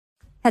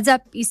Heads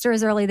up, Easter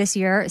is early this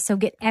year, so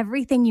get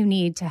everything you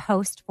need to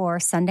host for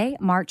Sunday,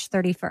 March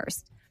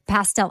 31st.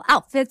 Pastel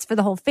outfits for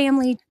the whole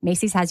family,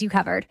 Macy's has you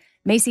covered.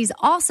 Macy's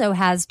also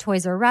has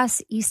Toys R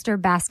Us Easter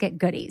basket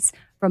goodies,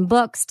 from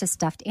books to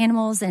stuffed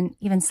animals and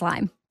even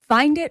slime.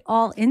 Find it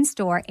all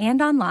in-store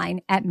and online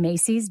at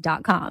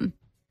Macys.com.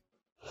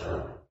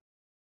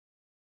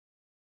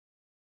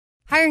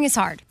 Hiring is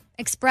hard.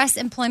 Express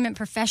Employment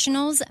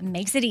Professionals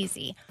makes it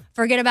easy.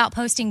 Forget about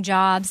posting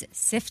jobs,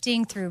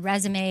 sifting through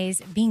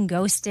resumes, being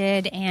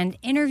ghosted, and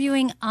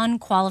interviewing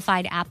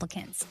unqualified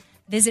applicants.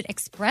 Visit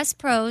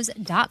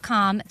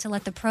expresspros.com to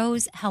let the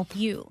pros help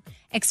you.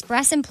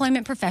 Express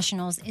Employment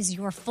Professionals is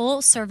your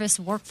full-service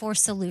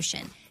workforce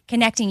solution,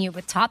 connecting you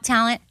with top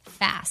talent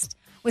fast.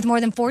 With more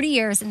than 40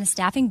 years in the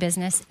staffing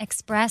business,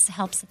 Express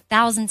helps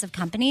thousands of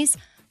companies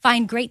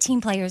find great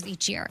team players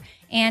each year,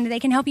 and they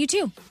can help you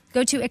too.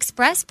 Go to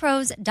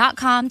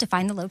expresspros.com to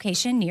find the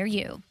location near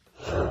you.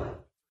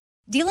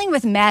 Dealing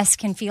with mess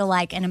can feel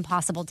like an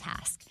impossible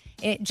task.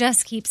 It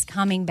just keeps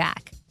coming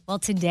back. Well,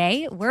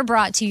 today we're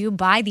brought to you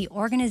by the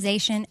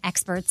organization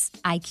experts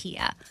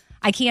IKEA.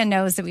 IKEA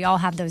knows that we all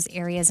have those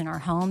areas in our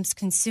homes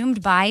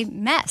consumed by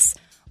mess,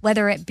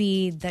 whether it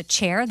be the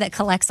chair that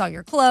collects all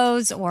your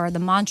clothes or the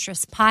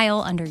monstrous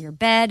pile under your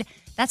bed.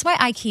 That's why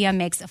IKEA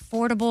makes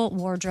affordable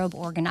wardrobe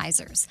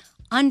organizers,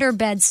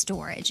 under-bed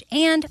storage,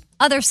 and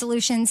other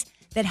solutions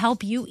that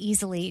help you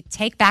easily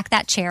take back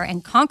that chair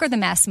and conquer the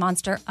mess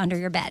monster under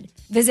your bed.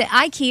 Visit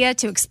IKEA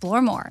to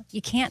explore more.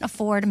 You can't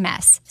afford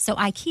mess, so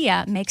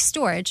IKEA makes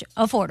storage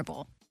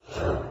affordable.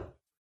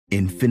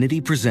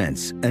 Infiniti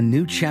presents a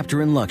new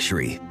chapter in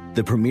luxury,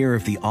 the premiere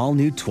of the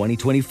all-new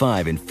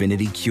 2025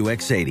 Infiniti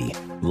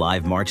QX80,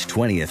 live March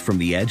 20th from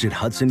the Edge at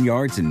Hudson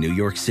Yards in New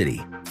York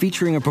City,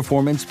 featuring a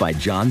performance by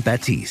John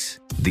Batiste.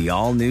 The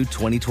all-new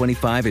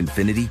 2025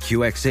 Infiniti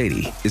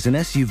QX80 is an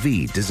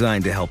SUV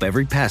designed to help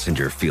every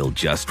passenger feel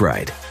just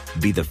right.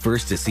 Be the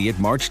first to see it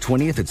March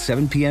 20th at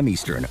 7 p.m.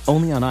 Eastern,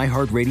 only on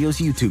iHeartRadio's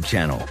YouTube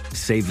channel.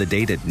 Save the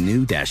date at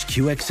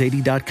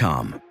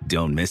new-QX80.com.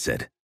 Don't miss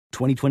it.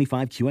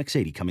 2025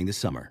 QX80 coming this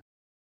summer.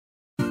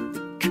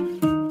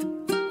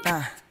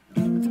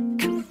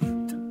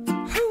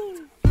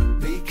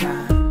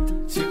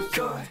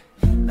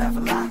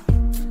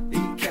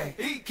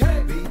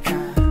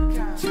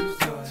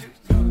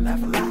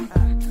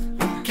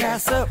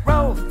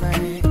 Casserole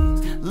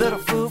thing, little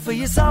food for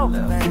your soul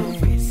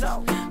thing.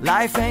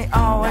 Life ain't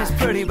always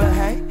pretty, but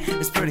hey,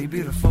 it's pretty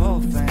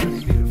beautiful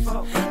thing.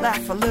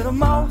 Laugh a little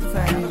more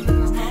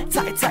thing.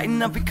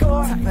 Tighten up your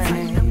core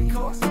thing.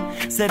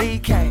 Said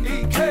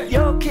EK,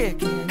 you're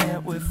kicking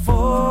it with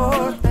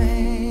 4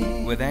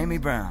 things with Amy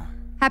Brown.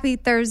 Happy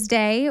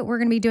Thursday. We're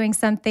going to be doing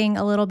something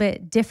a little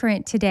bit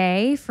different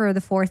today for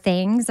the 4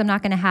 things. I'm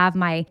not going to have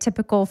my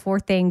typical 4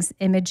 things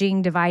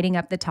imaging dividing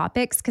up the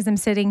topics because I'm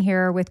sitting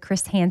here with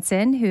Chris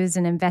Hansen, who's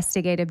an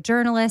investigative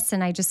journalist,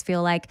 and I just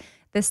feel like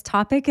this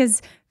topic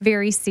is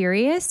very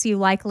serious. You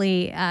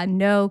likely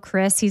know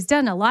Chris. He's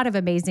done a lot of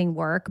amazing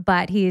work,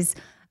 but he's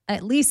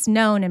at least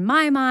known in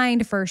my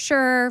mind for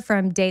sure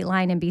from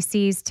Dateline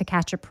NBC's To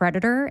Catch a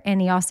Predator.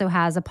 And he also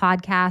has a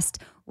podcast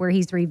where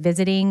he's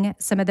revisiting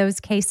some of those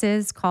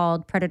cases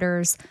called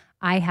Predators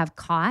I Have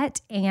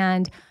Caught.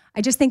 And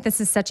I just think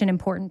this is such an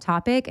important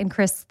topic. And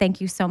Chris,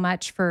 thank you so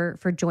much for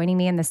joining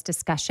me in this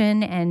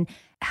discussion and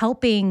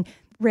helping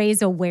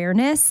raise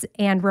awareness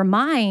and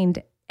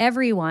remind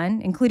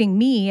everyone, including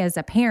me as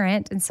a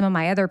parent and some of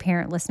my other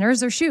parent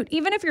listeners, or shoot,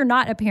 even if you're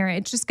not a parent,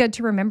 it's just good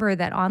to remember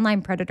that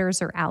online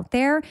predators are out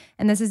there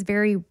and this is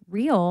very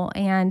real.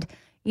 And,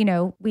 you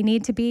know, we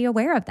need to be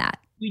aware of that.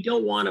 We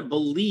don't want to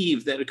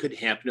believe that it could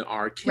happen to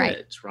our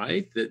kids,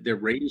 right? That they're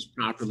raised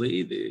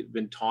properly. They've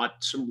been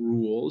taught some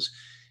rules.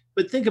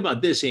 But think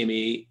about this,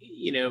 Amy,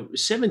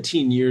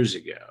 17 years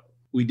ago,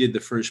 we did the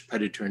first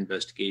predator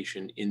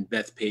investigation in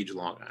Bethpage,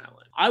 Long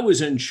Island. I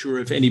was unsure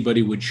if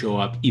anybody would show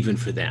up even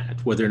for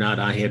that, whether or not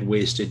I had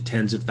wasted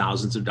tens of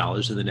thousands of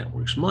dollars of the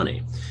network's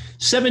money.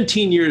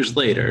 17 years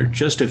later,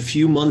 just a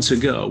few months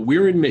ago,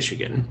 we're in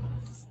Michigan.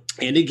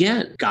 And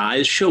again,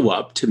 guys show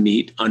up to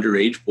meet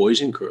underage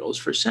boys and girls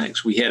for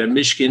sex. We had a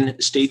Michigan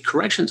State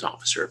Corrections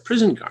officer, a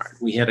prison guard.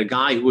 We had a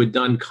guy who had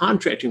done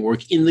contracting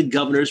work in the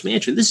governor's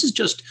mansion. This is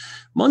just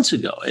months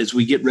ago as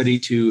we get ready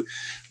to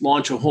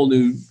launch a whole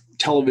new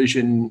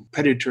television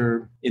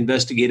predator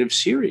investigative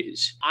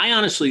series. I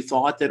honestly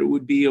thought that it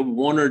would be a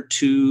 1 or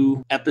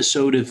 2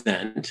 episode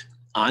event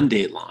on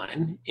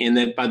Dateline, and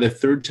that by the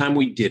 3rd time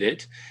we did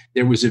it,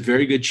 there was a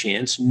very good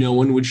chance no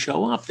one would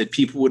show up, that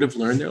people would have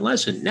learned their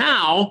lesson.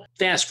 Now,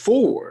 fast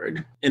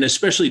forward, and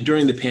especially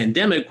during the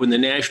pandemic, when the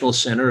National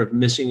Center of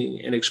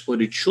Missing and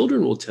Exploited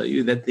Children will tell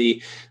you that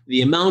the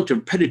amount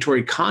of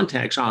predatory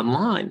contacts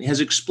online has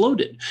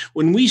exploded.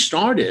 When we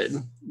started,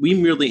 we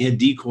merely had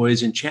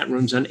decoys and chat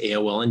rooms on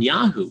AOL and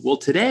Yahoo. Well,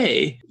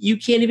 today, you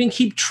can't even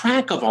keep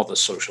track of all the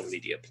social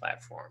media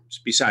platforms,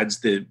 besides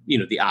the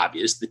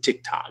obvious, the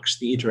TikToks,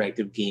 the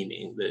interactive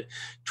gaming, the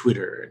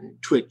Twitter and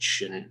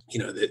Twitch, and,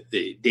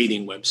 the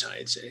dating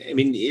websites. I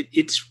mean,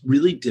 it's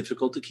really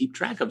difficult to keep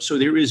track of. So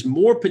there is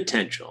more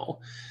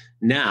potential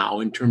now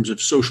in terms of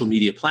social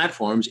media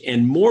platforms,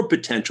 and more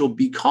potential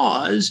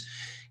because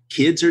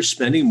kids are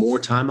spending more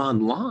time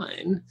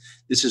online.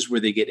 This is where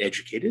they get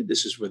educated.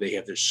 This is where they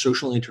have their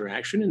social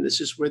interaction, and this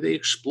is where they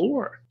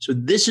explore. So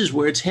this is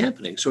where it's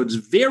happening. So it's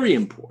very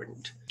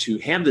important to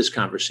have this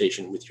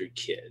conversation with your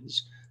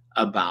kids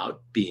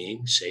about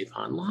being safe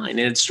online.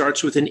 And it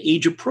starts with an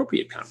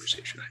age-appropriate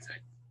conversation, I think.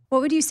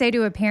 What would you say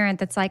to a parent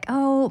that's like,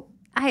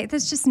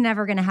 that's just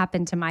never going to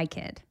happen to my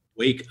kid?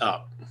 Wake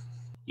up.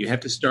 You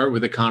have to start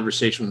with a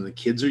conversation when the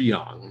kids are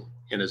young.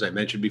 And as I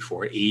mentioned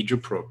before, age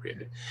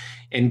appropriate.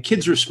 And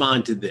kids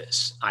respond to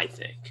this, I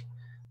think.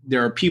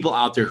 There are people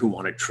out there who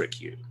want to trick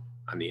you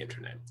on the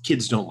internet.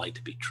 Kids don't like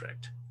to be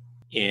tricked.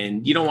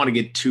 And you don't want to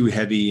get too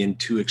heavy and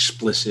too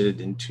explicit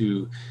and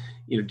too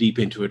deep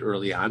into it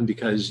early on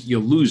because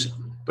you'll lose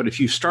them. But if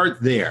you start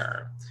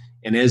there,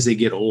 and as they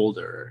get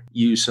older,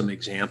 use some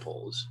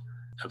examples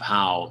of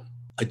how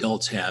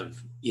adults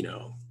have,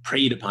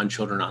 preyed upon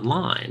children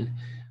online,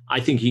 I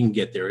think you can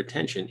get their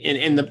attention.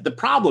 And the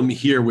problem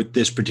here with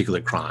this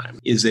particular crime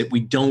is that we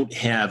don't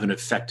have an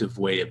effective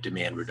way of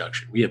demand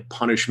reduction. We have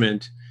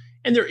punishment,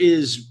 and there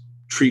is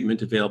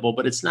treatment available,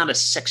 but it's not a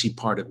sexy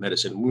part of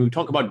medicine. When we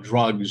talk about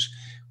drugs,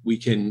 we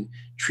can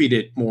treat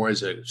it more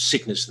as a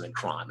sickness than a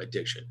crime,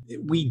 addiction.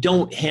 We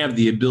don't have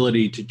the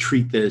ability to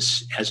treat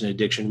this as an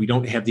addiction. We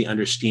don't have the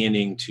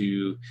understanding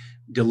to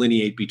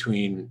delineate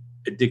between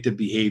addictive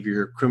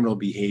behavior, criminal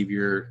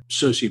behavior,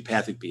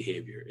 sociopathic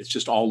behavior. It's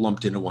just all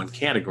lumped into one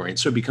category. And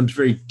so it becomes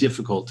very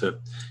difficult to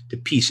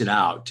piece it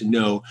out, to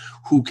know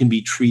who can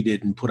be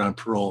treated and put on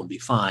parole and be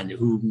fine, and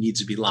who needs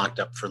to be locked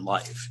up for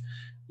life.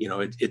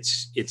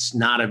 It's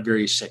not a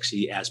very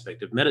sexy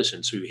aspect of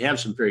medicine. So you have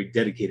some very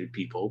dedicated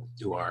people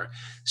who are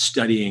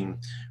studying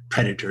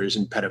predators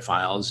and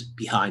pedophiles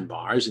behind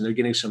bars, and they're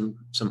getting some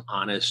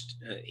honest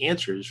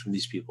answers from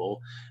these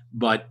people,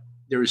 but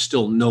there is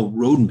still no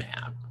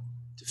roadmap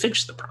to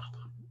fix the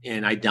problem.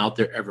 And I doubt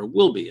there ever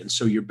will be. And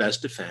so your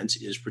best defense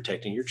is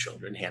protecting your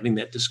children, having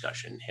that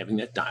discussion, having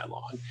that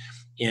dialogue,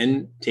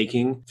 and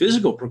taking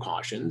physical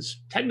precautions,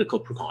 technical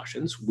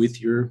precautions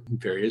with your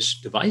various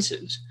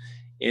devices.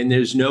 And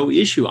there's no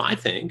issue, I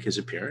think, as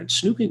a parent,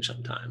 snooping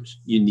sometimes.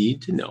 You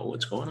need to know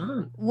what's going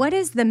on. What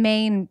is the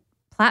main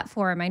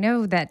platform? I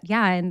know that,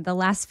 in the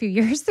last few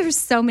years, there's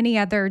so many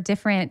other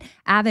different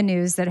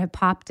avenues that have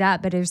popped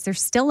up, but is there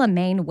still a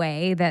main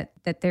way that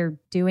they're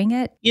doing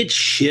it? It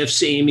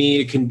shifts, Amy.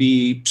 It can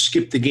be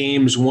skip the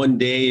games one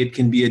day. It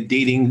can be a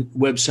dating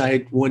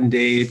website one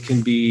day. It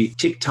can be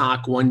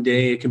TikTok one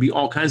day. It can be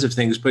all kinds of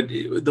things. But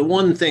the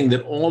one thing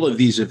that all of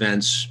these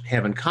events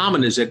have in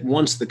common is that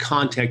once the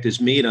contact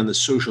is made on the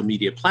social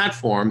media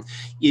platform,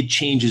 it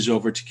changes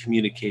over to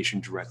communication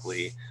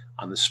directly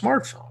on the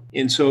smartphone.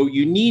 And so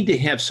you need to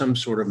have some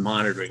sort of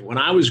monitoring. When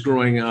I was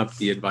growing up,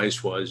 the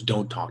advice was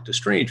don't talk to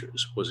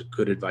strangers. Was it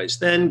good advice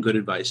then? Good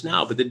advice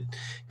now? But the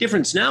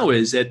difference now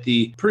is that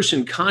the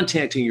person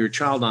contacting your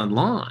child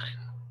online,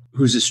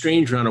 who's a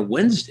stranger on a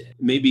Wednesday,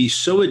 may be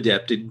so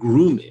adept at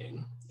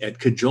grooming, at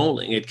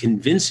cajoling, at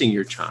convincing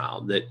your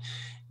child that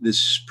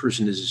this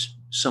person is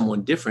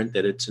someone different,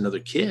 that it's another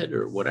kid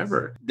or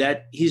whatever,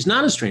 that he's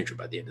not a stranger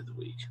by the end of the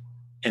week.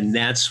 And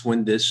that's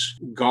when this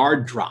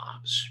guard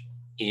drops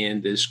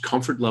and this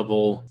comfort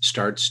level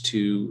starts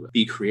to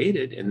be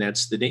created, and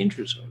that's the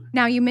danger zone.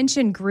 Now, you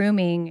mentioned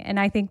grooming, and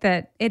I think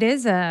that it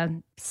is a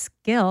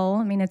skill.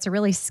 I mean, it's a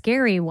really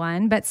scary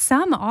one, but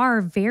some are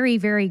very,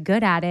 very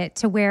good at it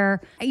to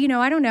where, I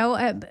don't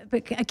know,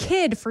 but a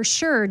kid for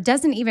sure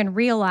doesn't even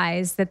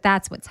realize that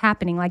that's what's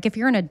happening. Like if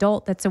you're an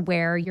adult that's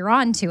aware, you're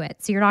onto it,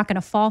 so you're not going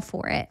to fall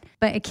for it.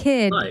 But a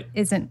kid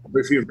isn't.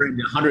 If you've read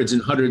hundreds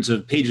and hundreds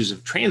of pages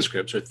of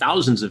transcripts or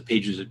thousands of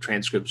pages of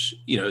transcripts,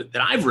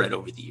 that I've read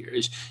over the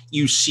years,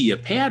 you see a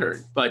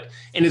pattern.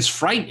 And it's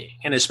frightening.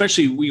 And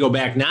especially we go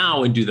back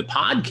now and do the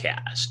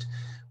podcast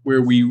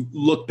where we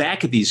look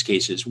back at these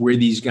cases, where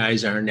these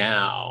guys are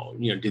now.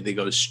 Did they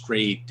go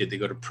straight? Did they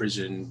go to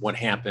prison? What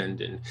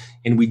happened?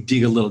 And we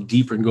dig a little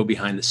deeper and go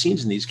behind the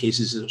scenes in these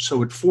cases.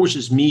 So it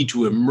forces me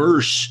to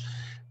immerse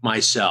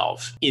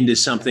myself into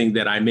something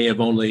that I may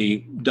have only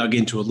dug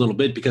into a little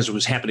bit because it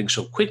was happening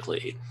so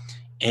quickly.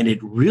 And it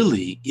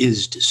really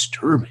is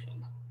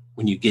disturbing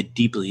when you get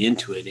deeply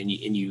into it and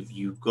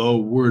you go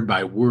word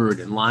by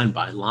word and line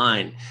by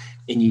line,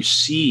 and you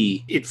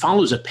see it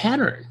follows a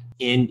pattern.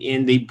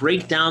 And they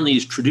break down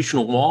these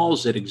traditional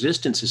walls that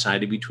exist in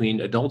society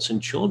between adults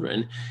and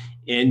children,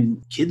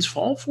 and kids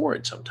fall for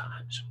it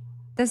sometimes.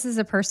 This is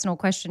a personal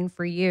question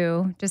for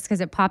you, just because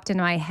it popped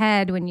into my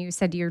head when you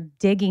said you're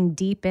digging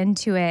deep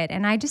into it.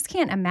 And I just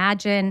can't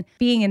imagine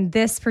being in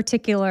this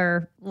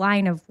particular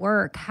line of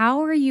work. How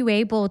are you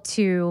able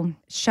to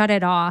shut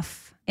it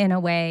off in a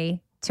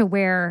way to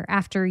where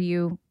after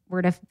you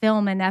were to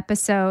film an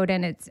episode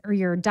and or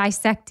you're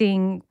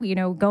dissecting,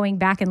 going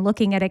back and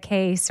looking at a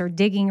case or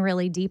digging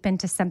really deep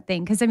into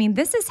something? Because,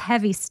 this is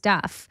heavy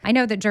stuff. I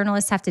know that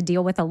journalists have to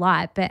deal with a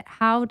lot, but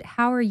how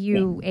are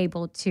you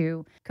able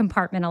to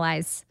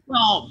compartmentalize?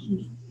 Well,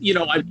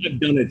 I've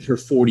done it for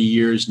 40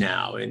 years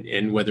now.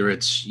 And whether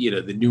it's,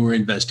 the newer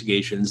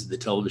investigations, the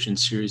television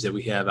series that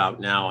we have out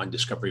now on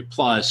Discovery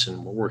Plus,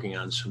 and we're working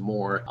on some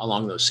more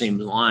along those same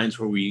lines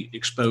where we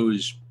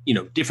expose,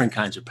 different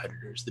kinds of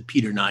predators, the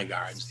Peter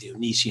Nygaards, the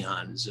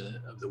Onisions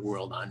of the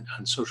world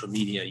on social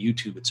media,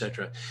 YouTube, et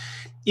cetera.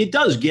 It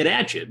does get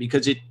at you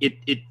because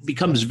it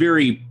becomes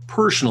very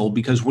personal,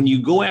 because when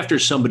you go after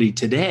somebody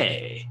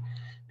today,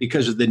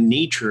 because of the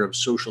nature of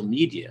social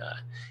media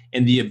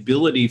and the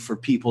ability for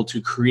people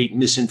to create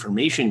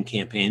misinformation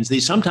campaigns, they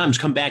sometimes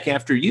come back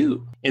after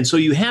you. And so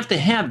you have to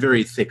have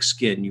very thick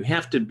skin. You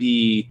have to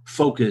be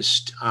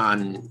focused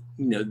on,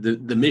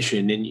 the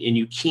mission, and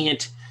you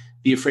can't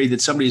be afraid that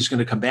somebody's going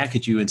to come back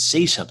at you and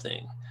say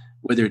something,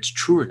 whether it's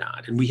true or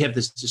not. And we have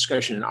this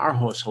discussion in our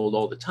household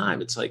all the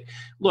time. It's like,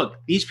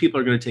 look, these people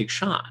are going to take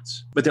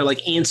shots, but they're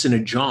like ants in a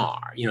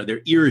jar.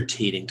 They're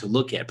irritating to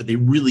look at, but they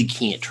really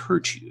can't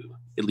hurt you,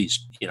 at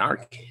least in our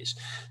case.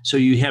 So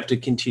you have to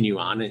continue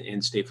on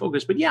and stay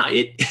focused. But yeah,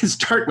 it's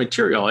dark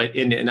material.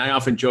 And I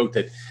often joke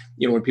that,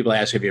 when people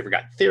ask, have you ever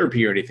got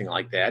therapy or anything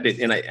like that?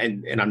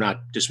 And I'm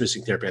not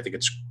dismissing therapy. I think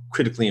it's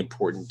critically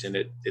important, and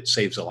it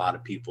saves a lot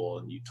of people.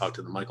 And you talk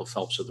to the Michael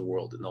Phelps of the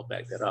world and they'll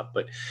back that up.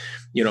 But,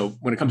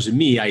 when it comes to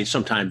me, I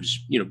sometimes,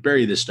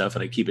 bury this stuff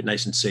and I keep it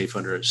nice and safe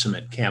under a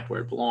cement cap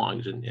where it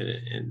belongs.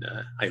 And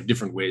I have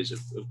different ways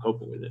of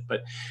coping with it.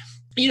 But,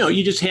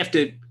 you just have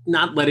to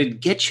not let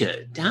it get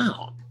you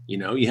down.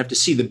 You have to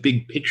see the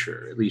big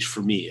picture, at least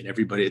for me and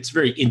everybody. It's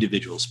very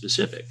individual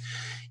specific.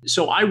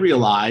 So I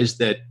realized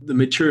that the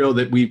material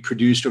that we've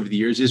produced over the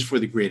years is for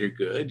the greater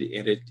good,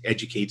 and it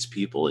educates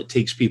people. It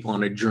takes people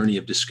on a journey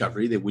of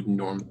discovery they wouldn't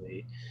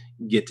normally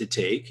get to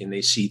take, and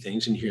they see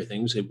things and hear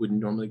things they wouldn't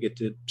normally get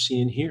to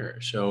see and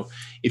hear. So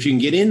if you can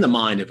get in the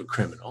mind of a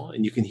criminal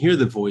and you can hear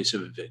the voice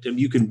of a victim,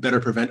 you can better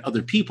prevent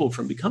other people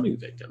from becoming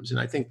victims. And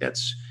I think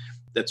that's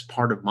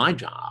part of my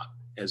job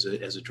as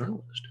a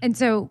journalist. And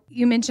so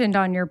you mentioned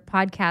on your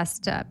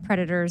podcast,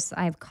 Predators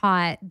I've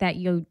Caught, that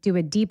you do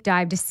a deep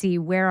dive to see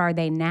where are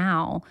they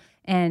now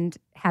and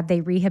have they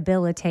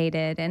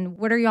rehabilitated, and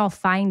what are y'all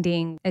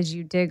finding as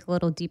you dig a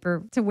little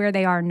deeper to where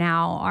they are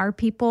now? Are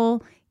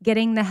people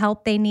getting the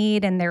help they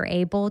need and they're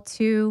able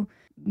to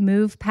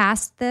move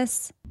past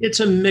this?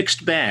 It's a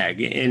mixed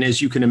bag. And as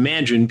you can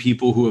imagine,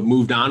 people who have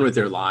moved on with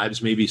their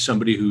lives, maybe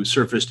somebody who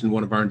surfaced in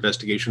one of our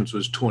investigations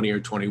was 20 or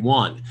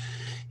 21.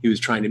 He was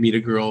trying to meet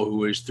a girl who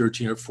was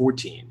 13 or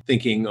 14,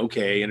 thinking,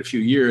 okay, in a few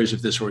years,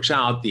 if this works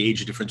out, the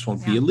age difference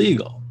won't be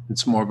illegal.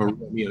 It's more of a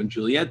Romeo and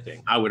Juliet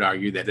thing. I would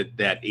argue that at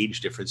that age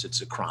difference, it's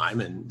a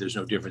crime, and there's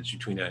no difference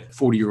between a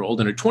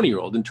 40-year-old and a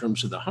 20-year-old in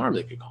terms of the harm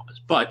they could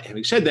cause. But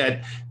having said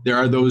that, there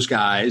are those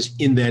guys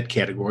in that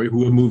category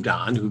who have moved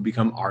on, who have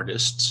become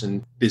artists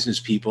and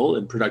business people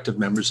and productive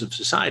members of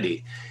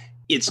society.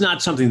 It's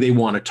not something they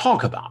want to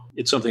talk about.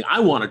 It's something I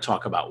want to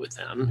talk about with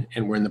them,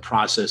 and we're in the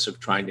process of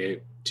trying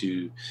to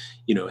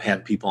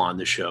have people on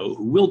the show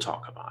who will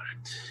talk about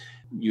it.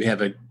 You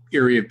have an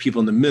area of people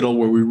in the middle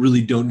where we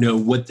really don't know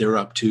what they're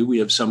up to. We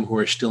have some who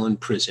are still in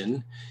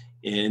prison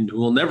and who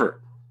will never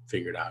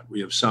figure it out.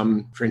 We have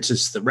some, for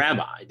instance, the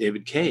rabbi,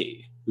 David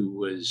Kay, who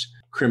was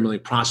criminally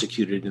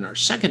prosecuted in our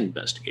second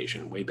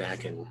investigation way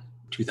back in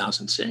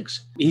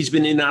 2006. He's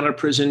been in and out of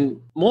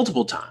prison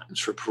multiple times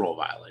for parole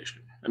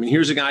violation. I mean,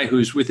 here's a guy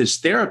who's with his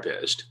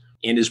therapist,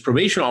 and his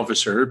parole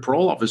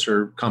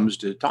officer comes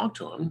to talk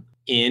to him.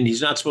 And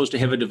he's not supposed to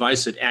have a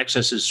device that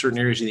accesses certain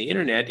areas of the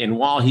internet. And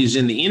while he's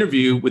in the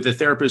interview with the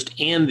therapist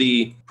and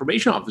the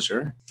probation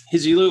officer,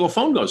 his illegal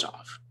phone goes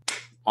off.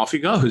 Off he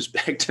goes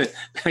back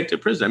to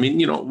prison. I mean,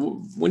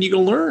 when are you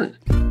going to learn?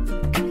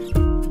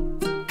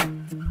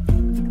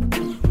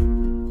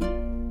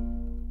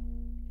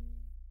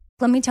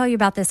 Let me tell you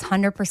about this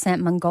 100%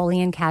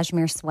 Mongolian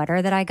cashmere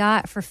sweater that I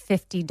got for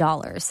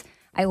 $50.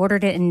 I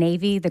ordered it in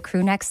navy, the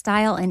crew neck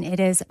style, and it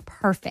is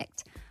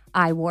perfect.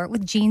 I wore it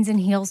with jeans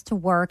and heels to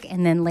work,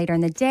 and then later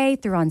in the day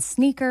threw on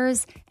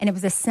sneakers, and it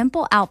was a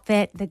simple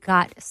outfit that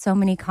got so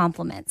many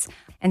compliments.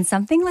 And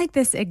something like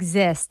this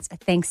exists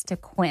thanks to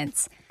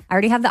Quince. I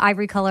already have the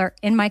ivory color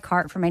in my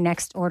cart for my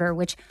next order,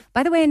 which,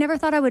 by the way, I never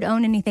thought I would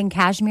own anything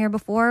cashmere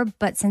before,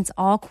 but since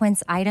all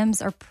Quince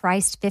items are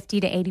priced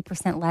 50 to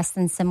 80% less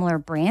than similar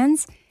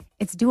brands,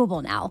 it's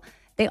doable now.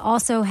 They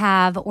also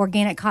have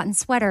organic cotton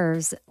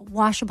sweaters,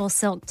 washable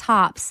silk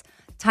tops,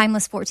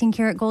 timeless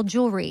 14-karat gold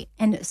jewelry,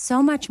 and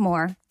so much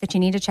more that you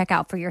need to check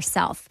out for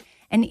yourself.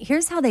 And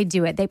here's how they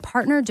do it. They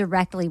partner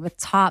directly with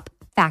top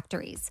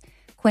factories.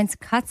 Quince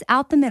cuts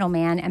out the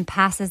middleman and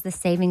passes the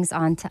savings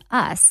on to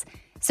us.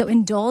 So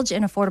indulge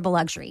in affordable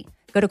luxury.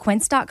 Go to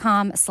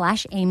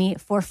quince.com/Amy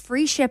for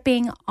free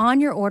shipping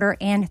on your order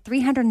and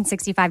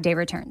 365-day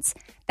returns.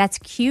 That's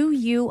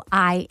QUINCE.com/Amy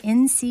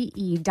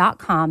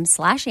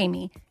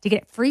to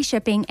get free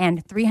shipping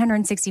and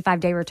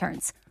 365-day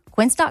returns.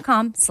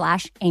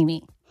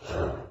 Quince.com/Amy.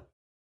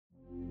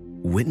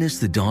 Witness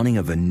the dawning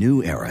of a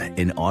new era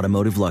in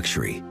automotive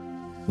luxury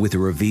with a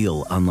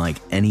reveal unlike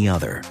any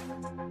other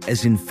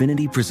as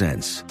Infiniti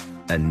presents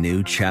a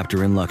new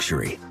chapter in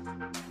luxury,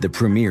 the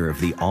premiere of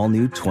the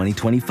all-new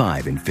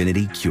 2025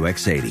 Infiniti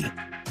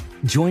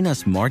QX80. Join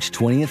us March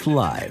 20th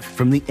live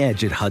from the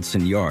Edge at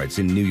Hudson Yards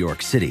in New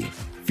York City,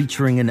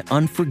 featuring an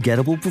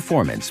unforgettable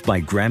performance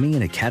by Grammy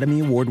and Academy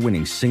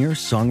Award-winning singer,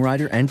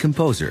 songwriter, and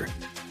composer,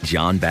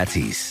 Jon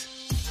Batiste.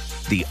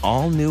 The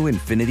all-new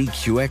Infiniti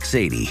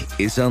QX80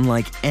 is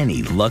unlike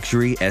any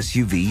luxury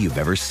SUV you've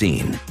ever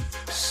seen.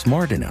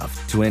 Smart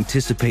enough to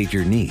anticipate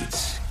your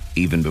needs,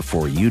 even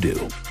before you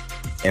do.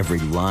 Every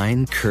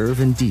line,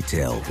 curve, and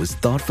detail was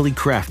thoughtfully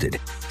crafted,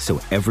 so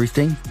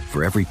everything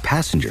for every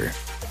passenger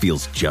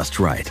feels just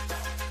right.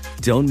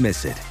 Don't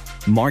miss it.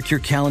 Mark your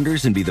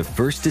calendars and be the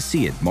first to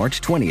see it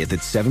March 20th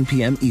at 7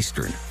 p.m.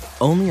 Eastern,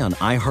 only on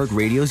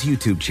iHeartRadio's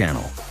YouTube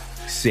channel.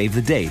 Save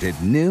the date at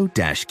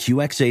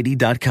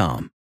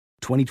new-QX80.com.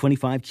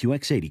 2025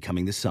 QX80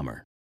 coming this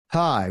summer.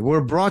 Hi,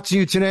 we're brought to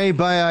you today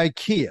by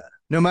IKEA.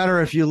 No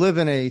matter if you live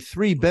in a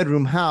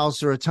 3-bedroom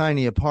house or a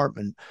tiny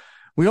apartment,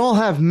 we all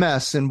have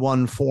mess in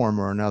one form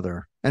or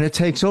another, and it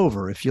takes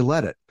over if you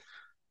let it.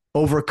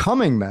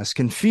 Overcoming mess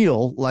can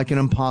feel like an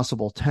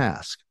impossible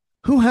task.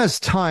 Who has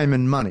time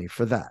and money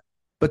for that?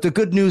 But the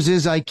good news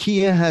is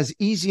IKEA has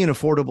easy and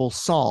affordable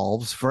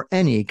solves for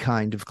any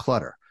kind of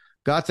clutter.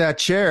 Got that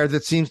chair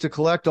that seems to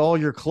collect all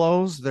your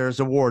clothes? There's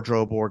a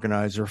wardrobe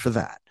organizer for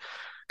that.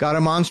 Got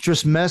a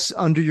monstrous mess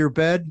under your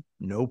bed?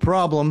 No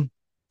problem.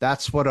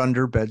 That's what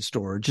under-bed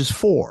storage is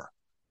for.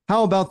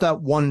 How about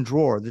that one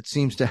drawer that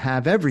seems to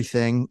have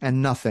everything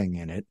and nothing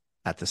in it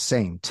at the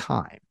same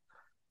time?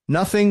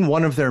 Nothing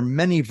one of their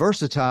many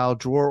versatile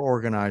drawer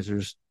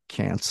organizers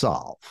can't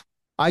solve.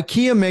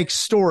 IKEA makes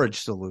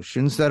storage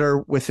solutions that are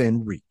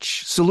within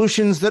reach,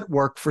 solutions that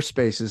work for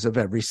spaces of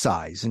every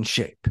size and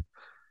shape,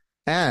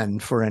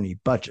 and for any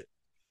budget.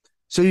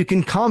 So you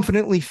can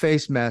confidently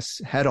face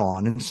mess head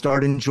on and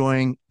start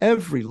enjoying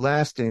every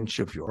last inch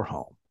of your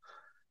home.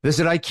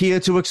 Visit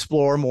IKEA to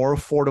explore more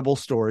affordable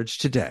storage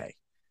today.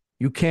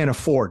 You can't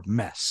afford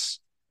mess.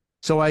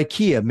 So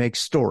IKEA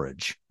makes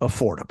storage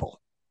affordable.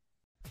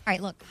 All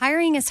right, look,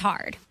 hiring is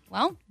hard.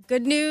 Well,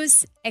 good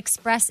news,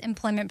 Express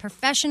Employment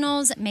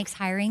Professionals makes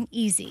hiring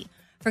easy.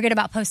 Forget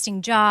about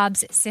posting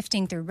jobs,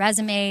 sifting through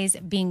resumes,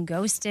 being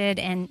ghosted,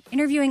 and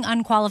interviewing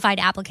unqualified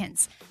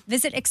applicants.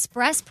 Visit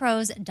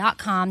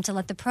expresspros.com to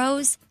let the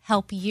pros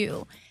help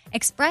you.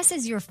 Express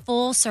is your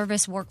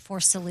full-service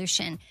workforce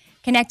solution,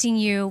 connecting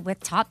you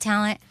with top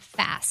talent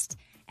fast.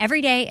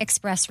 Every day,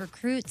 Express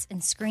recruits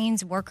and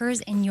screens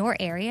workers in your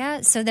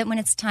area so that when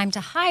it's time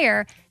to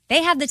hire,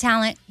 they have the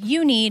talent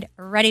you need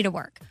ready to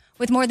work.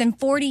 With more than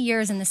 40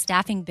 years in the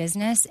staffing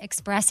business,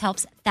 Express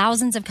helps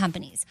thousands of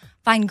companies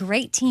find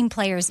great team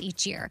players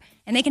each year,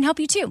 and they can help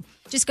you too.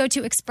 Just go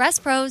to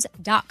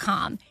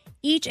expresspros.com.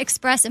 Each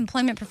Express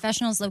Employment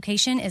Professionals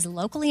location is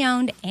locally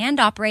owned and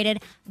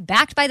operated,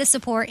 backed by the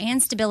support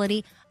and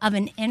stability of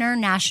an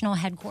international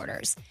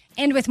headquarters.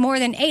 And with more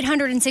than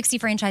 860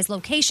 franchise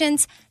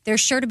locations,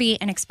 there's sure to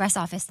be an Express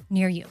office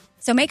near you.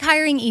 So make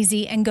hiring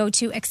easy and go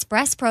to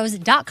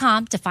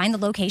expresspros.com to find the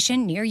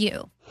location near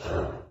you.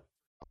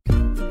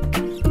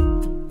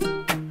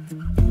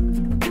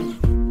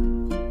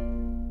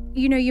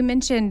 You know, you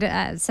mentioned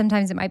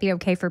sometimes it might be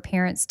okay for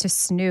parents to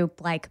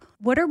snoop. Like,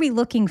 what are we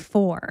looking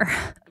for?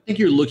 I think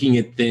you're looking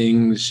at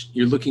things,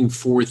 you're looking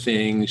for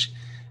things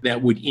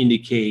that would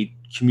indicate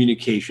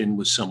communication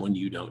with someone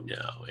you don't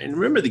know. And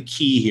remember, the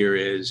key here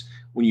is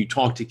when you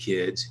talk to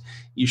kids,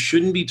 you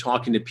shouldn't be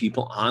talking to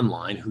people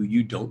online who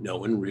you don't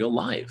know in real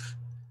life.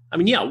 I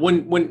mean, yeah,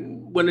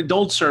 when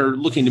adults are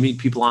looking to meet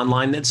people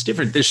online, that's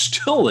different. There's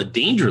still a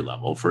danger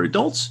level for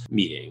adults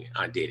meeting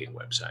on dating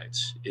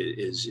websites,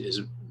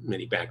 is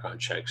many background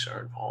checks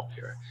are involved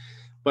here.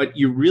 But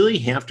you really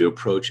have to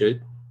approach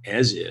it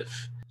as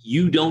if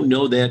you don't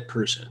know that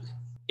person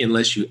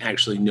unless you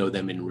actually know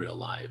them in real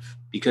life.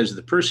 Because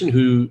the person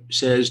who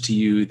says to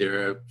you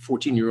they're a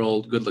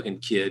 14-year-old good-looking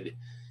kid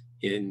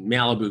in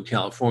Malibu,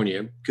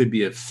 California, could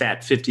be a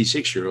fat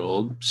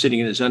 56-year-old sitting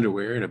in his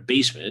underwear in a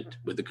basement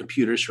with a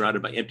computer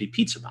surrounded by empty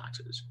pizza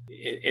boxes.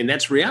 And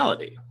that's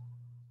reality.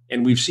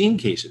 And we've seen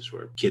cases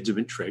where kids have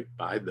been tricked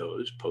by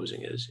those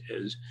posing as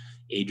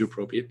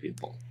age-appropriate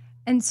people.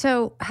 And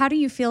so how do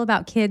you feel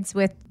about kids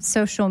with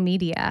social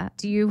media?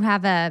 Do you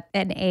have an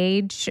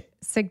age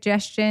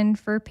suggestion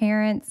for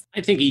parents?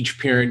 I think each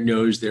parent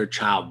knows their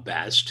child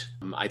best.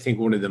 I think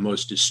one of the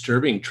most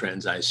disturbing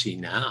trends I see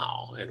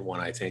now, and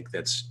one I think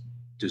that's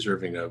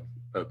deserving of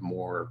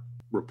more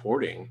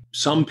reporting,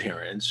 some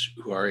parents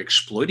who are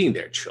exploiting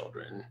their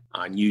children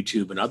on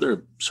YouTube and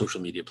other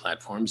social media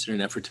platforms in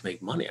an effort to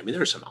make money. I mean,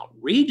 there are some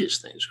outrageous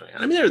things going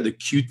on. I mean, there are the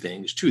cute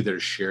things too that are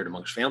shared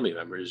amongst family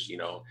members. You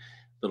know,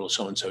 little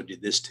so-and-so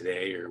did this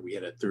today, or we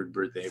had a third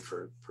birthday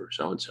for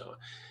so-and-so.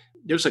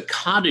 There's a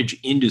cottage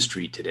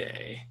industry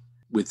today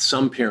with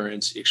some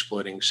parents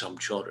exploiting some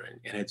children,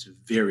 and it's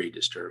very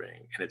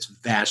disturbing, and it's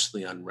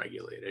vastly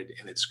unregulated,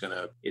 and it's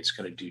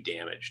gonna do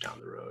damage down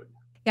the road.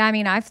 Yeah, I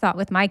mean, I've thought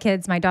with my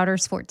kids, my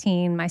daughter's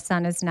 14, my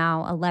son is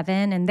now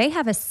 11, and they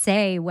have a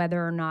say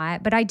whether or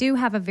not, but I do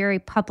have a very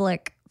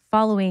public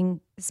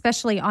following,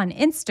 especially on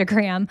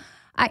Instagram.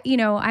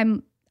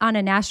 I'm on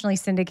a nationally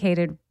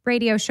syndicated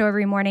radio show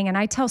every morning, and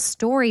I tell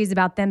stories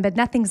about them, but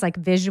nothing's like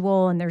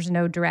visual and there's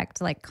no direct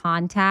like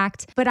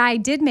contact. But I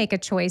did make a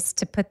choice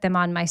to put them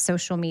on my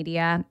social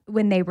media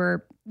when they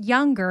were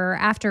younger,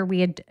 after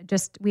we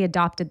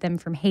adopted them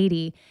from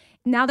Haiti.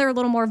 Now they're a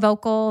little more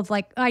vocal of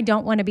like, I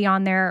don't want to be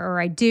on there, or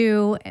I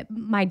do.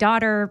 My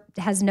daughter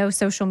has no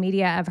social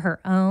media of her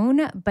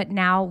own, but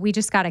now we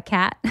just got a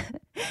cat.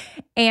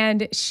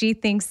 And she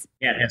thinks,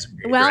 yeah, it has a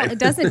page, well, right? It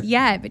doesn't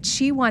yet, but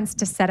she wants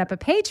to set up a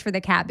page for the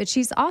cat. But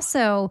she's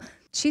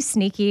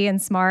sneaky and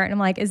smart. And I'm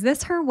like, is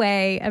this her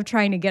way of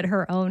trying to get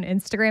her own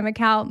Instagram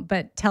account,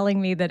 but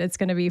telling me that it's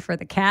going to be for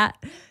the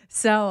cat?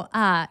 So,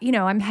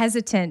 I'm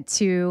hesitant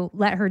to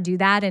let her do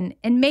that. And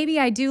maybe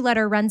I do let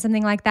her run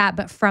something like that,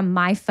 but from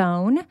my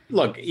phone.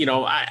 Look,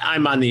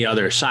 I'm on the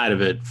other side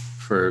of it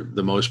for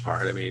the most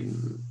part. I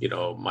mean,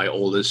 my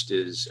oldest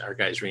our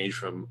guys range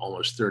from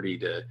almost 30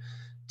 to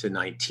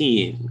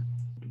 19,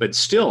 but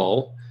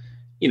still,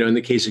 in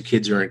the case of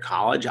kids who are in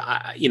college,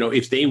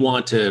 if they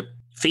want to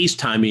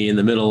FaceTime me in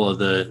the middle of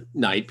the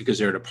night because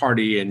they're at a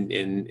party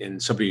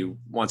and somebody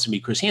wants to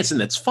meet Chris Hansen,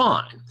 that's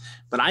fine.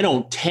 But I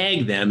don't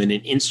tag them in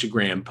an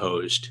Instagram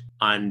post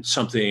on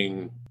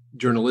something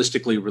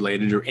journalistically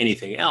related or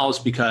anything else,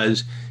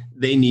 because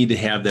they need to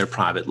have their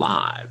private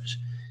lives.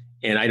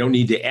 And I don't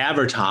need to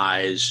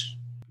advertise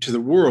to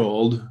the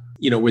world,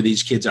 where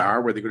these kids are,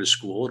 where they go to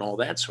school and all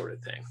that sort of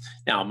thing.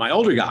 Now, my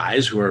older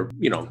guys who are,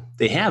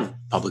 they have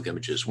public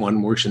images.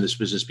 One works in this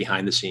business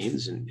behind the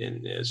scenes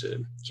and as a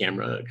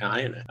camera guy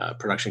and a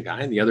production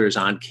guy, and the other is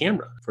on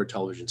camera for a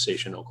television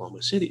station in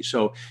Oklahoma City.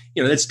 So,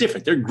 that's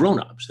different. They're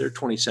grown-ups. They're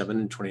 27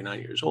 and 29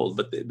 years old.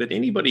 But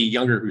anybody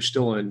younger who's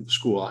still in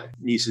school,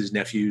 nieces,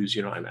 nephews,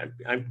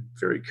 I'm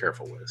very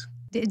careful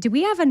with. Do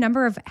we have a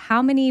number of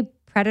how many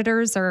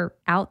predators are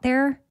out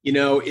there?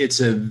 It's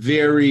a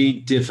very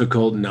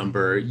difficult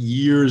number.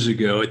 Years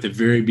ago, at the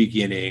very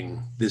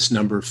beginning, this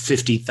number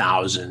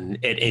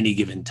 50,000 at any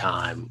given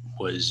time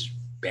was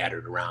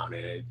battered around.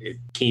 And it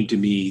came to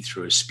me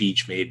through a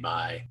speech made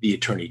by the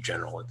Attorney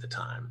General at the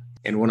time.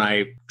 And when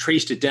I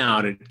traced it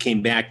down, it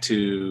came back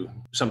to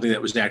something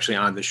that was actually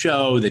on the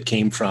show that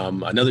came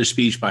from another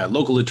speech by a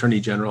local Attorney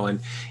General.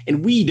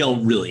 And we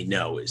don't really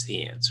know is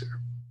the answer.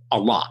 A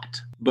lot.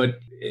 But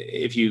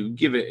if you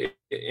give it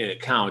an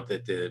account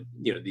that the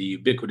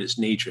ubiquitous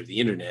nature of the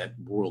internet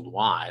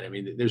worldwide, I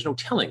mean, there's no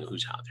telling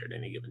who's out there at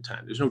any given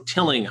time. There's no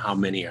telling how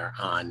many are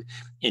on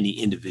any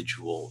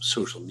individual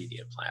social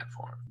media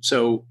platform.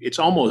 So it's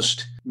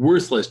almost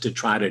worthless to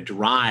try to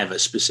derive a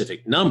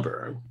specific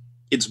number.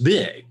 It's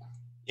big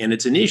and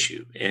it's an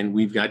issue. And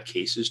we've got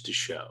cases to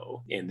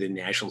show. And the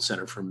National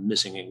Center for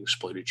Missing and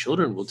Exploited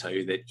Children will tell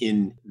you that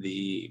in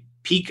the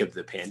peak of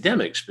the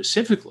pandemic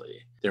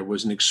specifically, there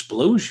was an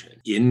explosion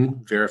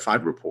in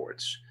verified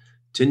reports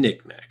to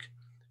NCMEC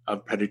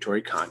of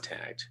predatory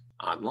contact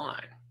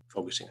online,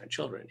 focusing on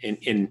children.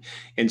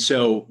 And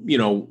so,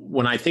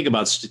 when I think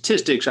about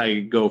statistics,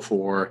 I go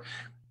for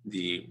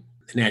the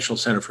National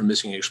Center for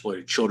Missing and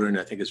Exploited Children.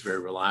 I think it's very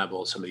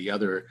reliable. Some of the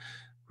other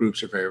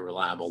groups are very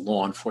reliable.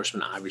 Law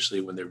enforcement,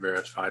 obviously, when they're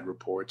verified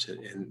reports,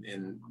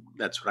 and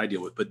that's what I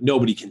deal with. But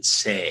nobody can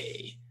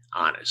say,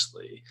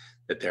 honestly,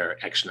 that there are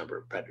X number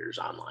of predators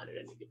online at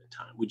any given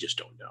time. We just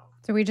don't know.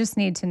 So we just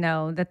need to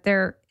know that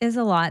there is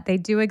a lot. They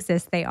do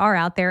exist. They are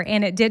out there.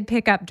 And it did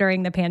pick up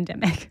during the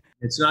pandemic.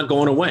 It's not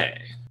going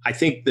away. I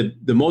think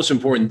the most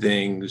important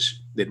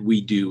things that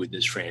we do with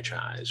this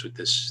franchise, with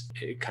this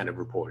kind of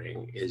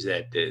reporting, is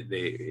that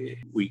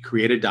we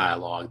create a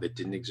dialogue that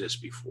didn't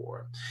exist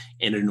before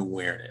and an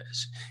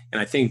awareness.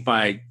 And I think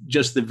by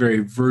just the very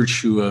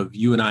virtue of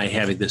you and I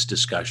having this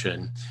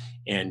discussion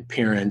and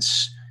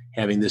parents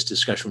having this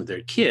discussion with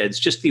their kids,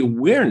 just the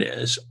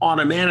awareness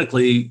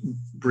automatically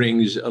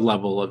brings a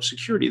level of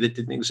security that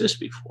didn't exist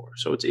before.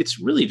 So it's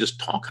really just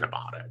talking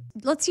about it.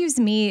 Let's use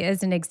me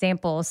as an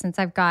example, since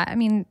I've got,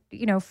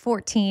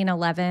 14,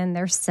 11,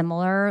 they're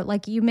similar.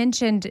 Like you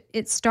mentioned,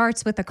 it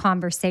starts with a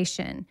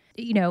conversation,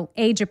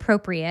 age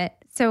appropriate.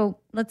 So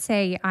let's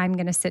say I'm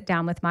going to sit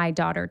down with my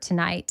daughter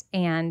tonight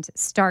and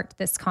start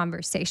this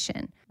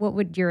conversation. What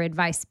would your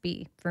advice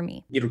be for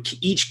me?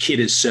 Each kid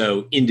is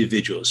so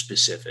individual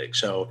specific.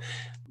 So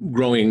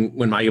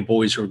when my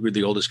boys were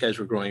the oldest guys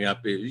were growing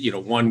up,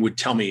 one would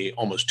tell me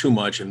almost too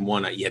much and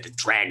one you had to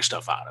drag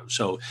stuff out of.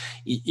 So,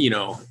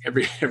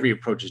 every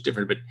approach is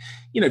different. But,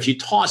 if you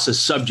toss a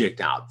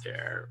subject out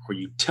there or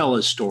you tell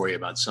a story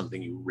about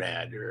something you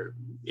read, or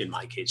in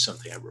my case,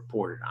 something I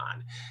reported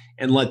on,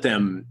 and let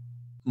them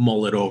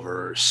mull it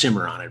over or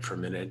simmer on it for a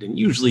minute. And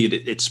usually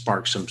it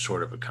sparks some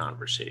sort of a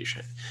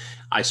conversation.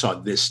 I saw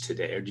this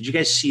today. Or did you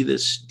guys see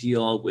this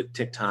deal with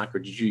TikTok? Or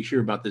did you hear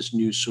about this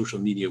new social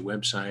media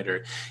website?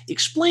 Or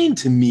explain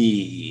to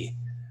me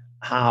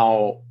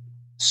how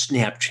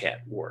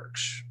Snapchat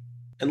works.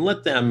 and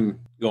let them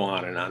go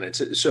on and on.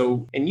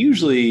 And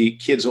usually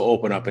kids will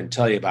open up and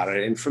tell you about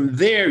it. And from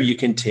there, you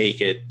can take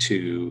it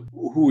to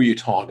who are you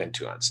talking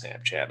to on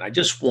Snapchat? And I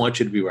just want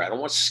you to be right. I don't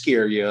want to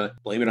scare you.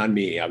 Blame it on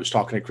me. I was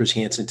talking to Chris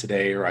Hansen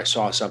today, or I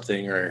saw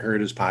something, or I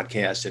heard his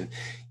podcast. And,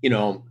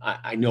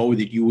 I know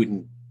that you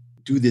wouldn't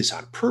do this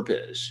on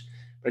purpose,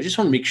 but I just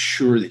want to make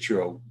sure that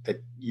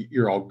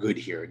you're all good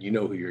here and you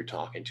know who you're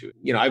talking to.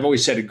 I've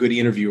always said a good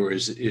interviewer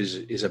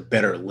is a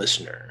better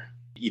listener.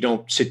 You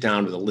don't sit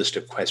down with a list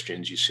of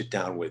questions. You sit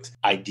down with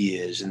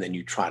ideas, and then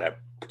you try to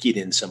get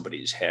in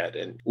somebody's head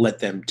and let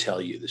them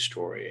tell you the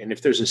story. And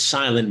if there's a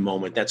silent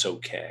moment, that's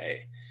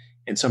okay.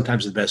 And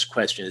sometimes the best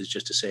question is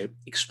just to say,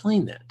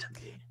 explain that to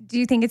me. Do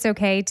you think it's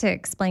okay to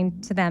explain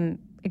to them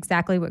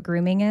exactly what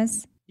grooming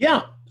is?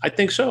 Yeah, I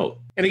think so.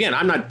 And again,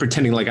 I'm not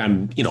pretending like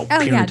I'm,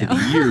 parent of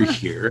the year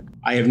here.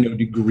 I have no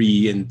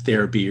degree in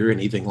therapy or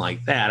anything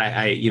like that.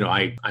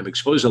 I'm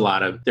exposed to a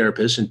lot of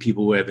therapists and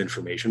people who have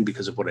information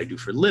because of what I do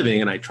for a living.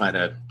 And I try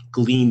to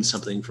glean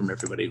something from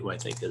everybody who I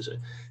think is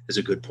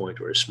a good point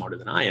or is smarter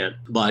than I am.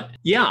 But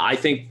yeah, I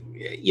think,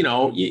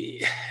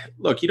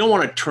 look, you don't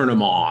want to turn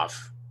them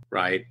off,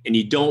 right? And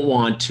you don't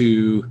want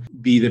to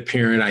be the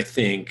parent, I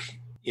think,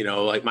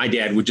 like my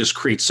dad would just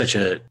create such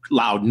a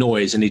loud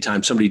noise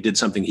anytime somebody did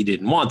something he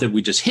didn't want that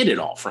we just hid it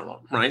all from him,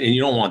 right? And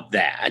you don't want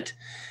that.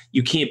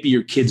 You can't be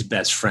your kid's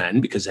best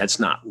friend because that's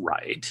not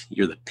right.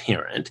 You're the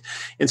parent.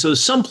 And so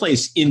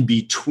someplace in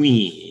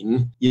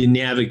between, you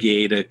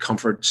navigate a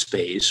comfort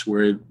space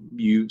where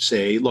you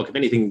say, look, if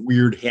anything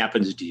weird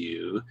happens to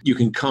you, you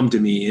can come to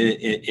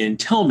me and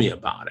tell me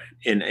about it.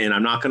 And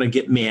I'm not going to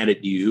get mad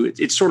at you.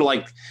 It's sort of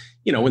like,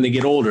 when they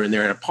get older and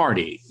they're at a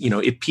party,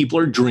 if people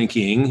are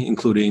drinking,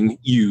 including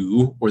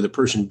you or the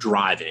person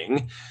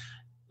driving,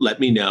 let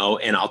me know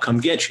and I'll come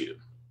get you.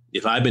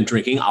 If I've been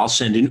drinking, I'll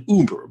send an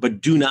Uber,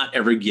 but do not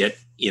ever get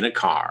in a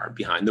car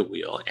behind the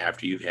wheel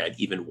after you've had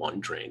even one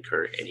drink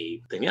or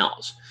anything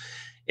else.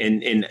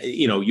 And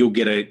you'll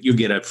get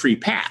a free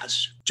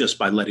pass just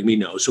by letting me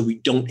know, so we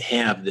don't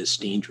have this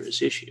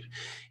dangerous issue.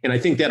 And I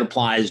think that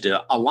applies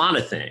to a lot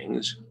of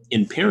things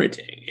in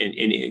parenting.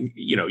 And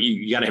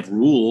you got to have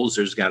rules.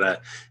 There's got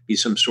to be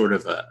some sort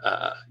of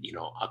a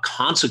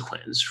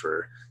consequence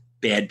for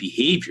bad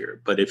behavior.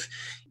 But if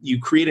you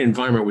create an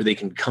environment where they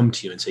can come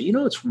to you and say,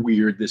 it's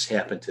weird, this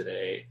happened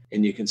today,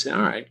 and you can say,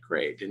 all right,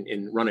 great,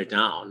 and run it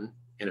down.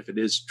 And if it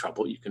is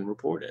trouble, you can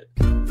report it.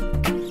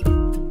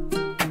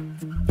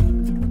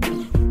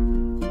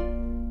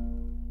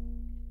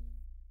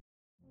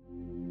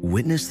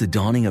 Witness the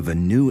dawning of a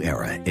new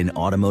era in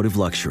automotive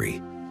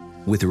luxury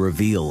with a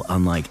reveal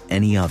unlike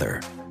any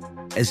other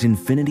as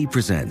Infiniti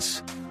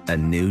presents a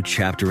new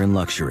chapter in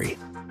luxury,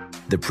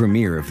 the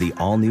premiere of the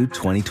all-new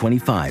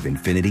 2025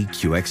 Infiniti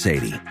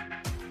QX80.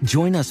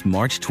 Join us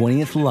March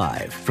 20th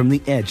live from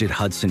the Edge at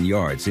Hudson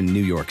Yards in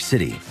New York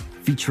City,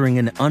 featuring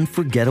an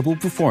unforgettable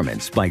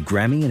performance by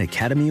Grammy and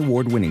Academy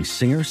Award-winning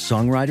singer,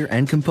 songwriter,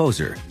 and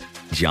composer,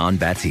 Jon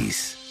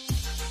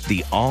Batiste.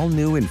 The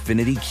all-new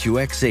Infiniti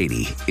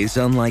QX80 is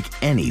unlike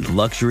any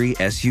luxury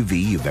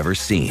SUV you've ever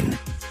seen.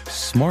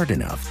 Smart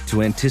enough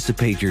to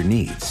anticipate your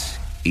needs,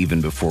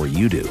 even before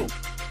you do.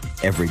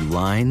 Every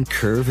line,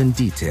 curve, and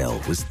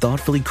detail was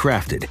thoughtfully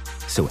crafted,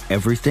 so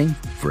everything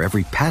for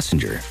every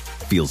passenger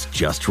feels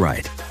just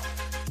right.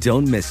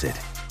 Don't miss it.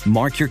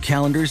 Mark your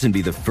calendars and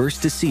be the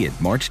first to see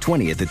it March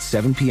 20th at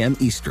 7 p.m.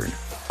 Eastern,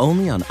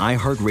 only on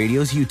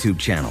iHeartRadio's YouTube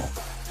channel.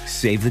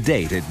 Save the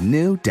date at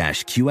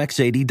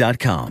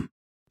new-QX80.com.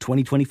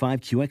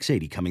 2025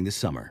 QX80 coming this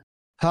summer.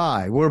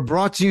 Hi, we're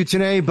brought to you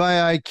today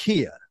by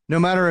IKEA. No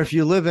matter if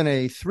you live in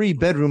a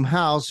 3-bedroom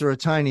house or a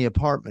tiny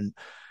apartment,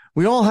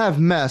 we all have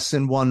mess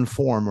in one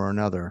form or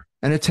another,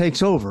 and it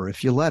takes over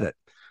if you let it.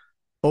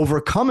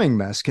 Overcoming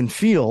mess can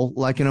feel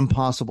like an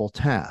impossible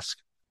task.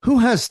 Who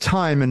has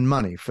time and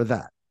money for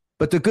that?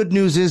 But the good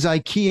news is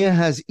IKEA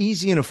has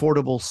easy and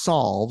affordable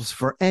solves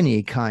for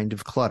any kind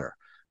of clutter.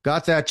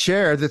 Got that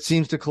chair that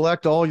seems to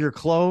collect all your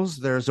clothes?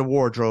 There's a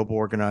wardrobe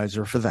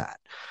organizer for that.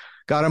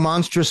 Got a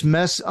monstrous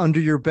mess under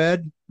your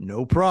bed?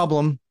 No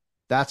problem.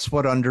 That's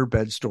what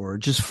under-bed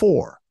storage is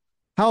for.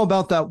 How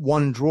about that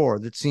one drawer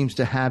that seems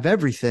to have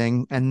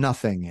everything and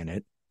nothing in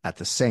it at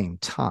the same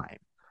time?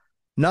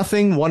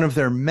 Nothing one of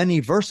their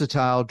many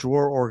versatile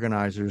drawer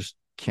organizers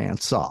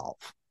can't solve.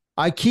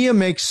 IKEA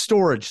makes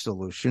storage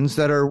solutions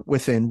that are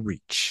within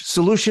reach,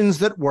 solutions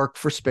that work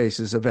for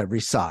spaces of every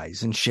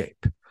size and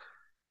shape,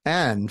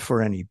 and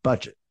for any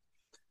budget.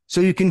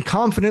 So you can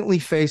confidently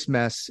face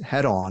mess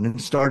head on and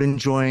start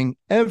enjoying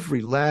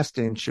every last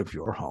inch of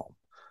your home.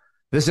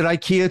 Visit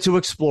IKEA to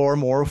explore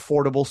more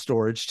affordable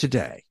storage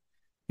today.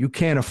 You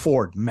can't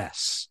afford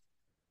mess.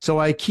 So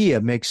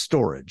IKEA makes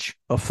storage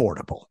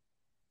affordable. All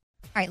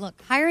right, look,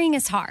 hiring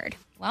is hard.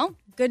 Well,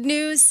 good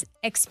news,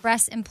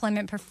 Express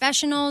Employment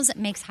Professionals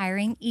makes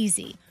hiring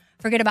easy.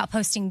 Forget about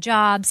posting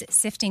jobs,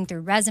 sifting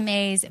through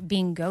resumes,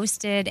 being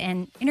ghosted,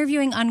 and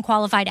interviewing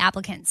unqualified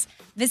applicants.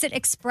 Visit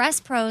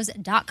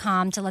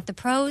expresspros.com to let the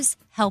pros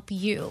help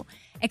you.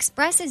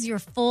 Express is your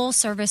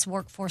full-service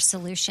workforce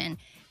solution,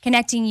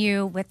 connecting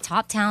you with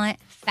top talent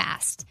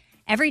fast.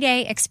 Every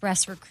day,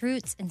 Express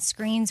recruits and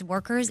screens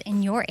workers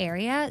in your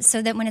area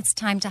so that when it's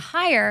time to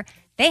hire,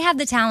 they have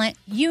the talent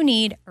you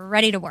need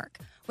ready to work.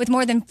 With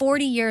more than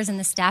 40 years in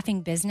the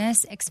staffing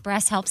business,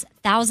 Express helps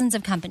thousands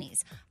of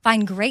companies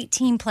find great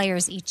team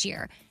players each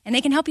year, and they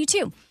can help you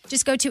too.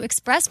 Just go to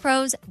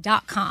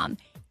expresspros.com.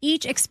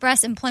 Each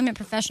Express Employment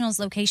Professionals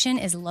location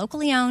is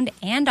locally owned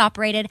and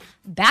operated,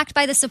 backed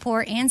by the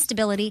support and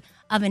stability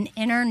of an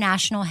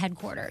international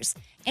headquarters.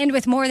 And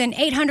with more than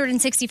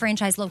 860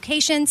 franchise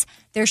locations,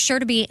 there's sure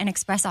to be an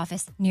Express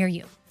office near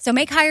you. So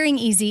make hiring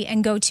easy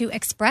and go to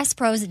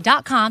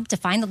expresspros.com to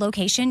find the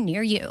location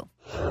near you.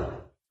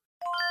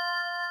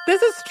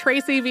 This is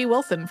Tracy V.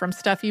 Wilson from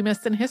Stuff You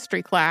Missed in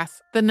History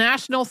class. The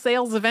national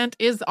sales event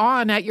is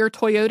on at your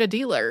Toyota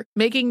dealer,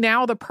 making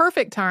now the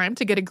perfect time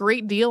to get a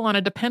great deal on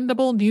a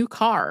dependable new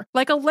car.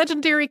 Like a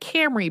legendary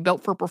Camry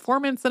built for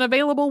performance and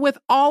available with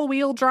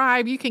all-wheel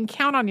drive, you can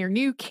count on your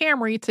new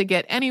Camry to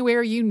get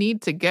anywhere you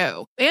need to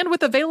go. And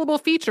with available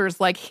features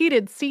like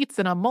heated seats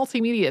and a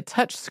multimedia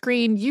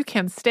touchscreen, you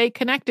can stay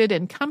connected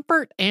in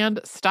comfort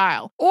and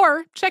style.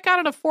 Or check out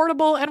an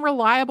affordable and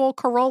reliable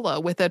Corolla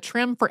with a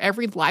trim for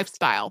every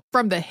lifestyle.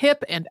 From the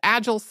hip and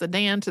agile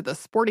sedan to the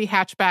sporty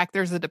hatchback,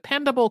 there's a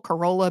dependable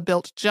Corolla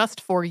built just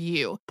for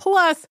you.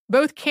 Plus,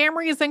 both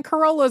Camrys and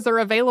Corollas are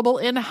available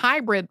in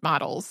hybrid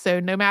models,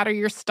 so no matter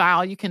your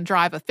style, you can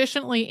drive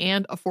efficiently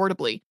and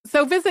affordably.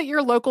 So visit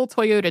your local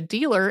Toyota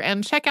dealer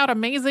and check out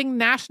amazing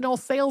national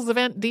sales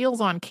event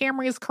deals on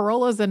Camrys,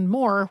 Corollas, and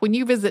more when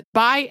you visit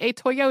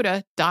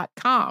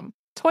buyatoyota.com.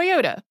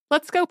 Toyota,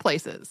 let's go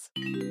places.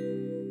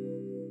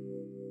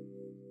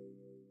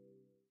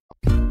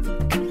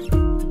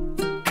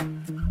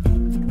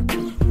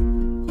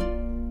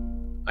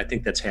 I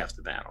think that's half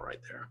the battle right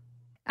there.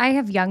 I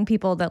have young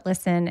people that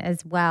listen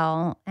as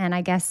well. And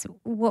I guess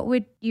what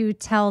would you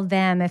tell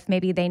them if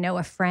maybe they know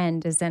a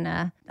friend is in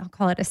I'll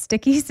call it a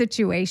sticky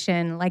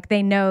situation, like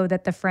they know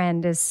that the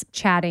friend is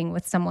chatting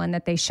with someone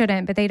that they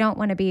shouldn't, but they don't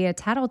want to be a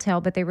tattletale,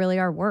 but they really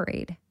are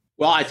worried?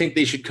 Well, I think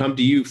they should come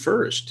to you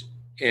first,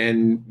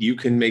 and you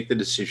can make the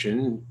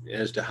decision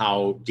as to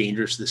how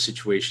dangerous the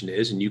situation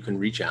is, and you can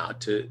reach out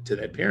to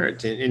that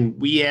parent. And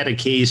we had a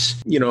case,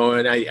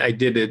 and I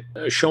did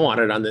a show on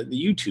it on the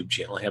YouTube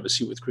channel, Have a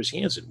Seat with Chris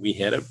Hansen. We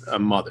had a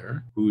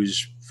mother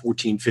whose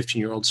 14,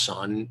 15-year-old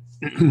son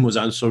was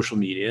on social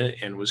media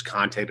and was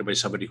contacted by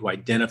somebody who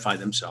identified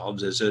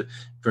themselves as a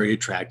very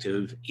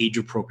attractive,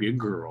 age-appropriate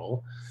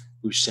girl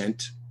who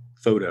sent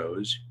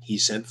photos. He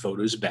sent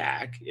photos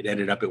back. It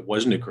ended up, it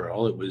wasn't a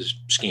girl, it was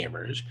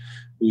scammers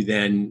who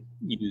then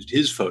used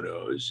his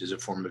photos as a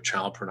form of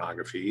child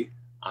pornography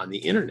on the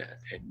internet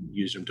and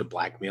used them to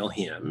blackmail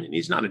him. And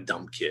he's not a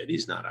dumb kid.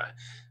 He's not a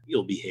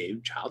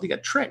ill-behaved child. He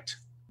got tricked.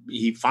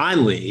 He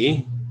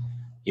finally,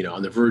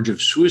 on the verge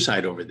of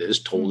suicide over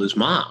this, told his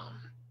mom,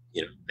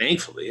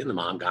 thankfully, and the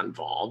mom got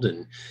involved.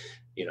 And,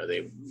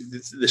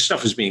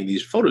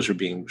 these photos are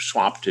being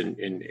swapped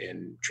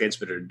and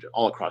transmitted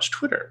all across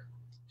Twitter.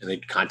 And they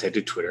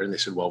contacted Twitter and they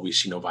said, well, we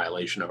see no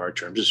violation of our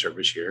terms of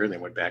service here. And they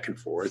went back and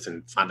forth.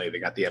 And finally, they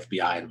got the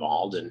FBI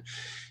involved. And,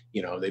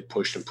 they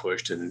pushed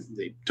and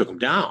they took them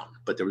down.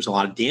 But there was a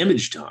lot of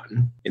damage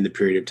done in the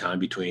period of time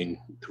between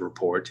the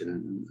report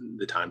and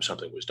the time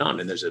something was done.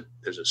 And there's a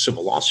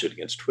civil lawsuit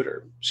against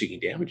Twitter seeking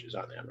damages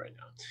on that right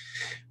now.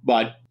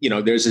 But,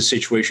 there's a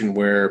situation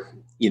where,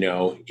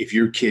 if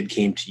your kid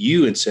came to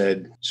you and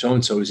said,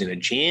 so-and-so is in a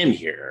jam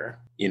here,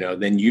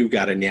 then you've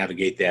got to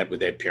navigate that with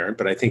that parent.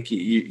 But I think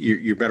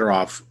you're better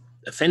off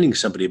offending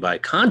somebody by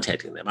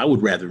contacting them. I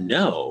would rather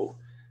know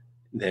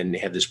than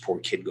have this poor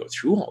kid go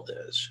through all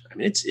this. I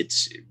mean,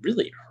 it's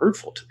really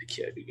hurtful to the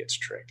kid who gets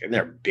tricked, and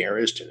they're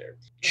embarrassed and they're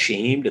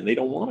shamed and they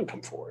don't want to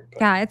come forward.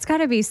 But, yeah, it's got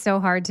to be so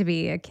hard to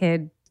be a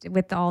kid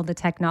with all the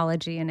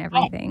technology and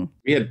everything.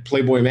 We had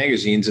Playboy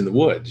magazines in the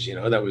woods,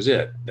 that was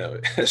it.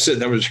 So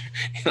that was,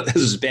 this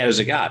is as bad as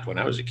it got when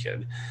I was a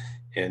kid.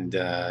 And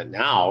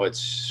now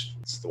it's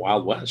the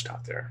Wild West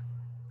out there.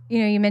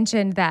 You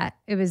mentioned that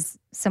it was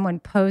someone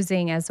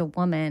posing as a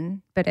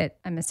woman, but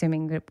I'm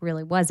assuming it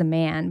really was a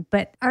man.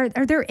 But are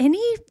there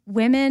any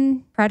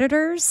women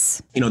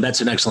predators?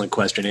 That's an excellent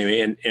question,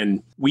 Amy.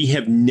 And we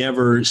have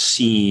never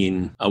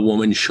seen a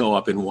woman show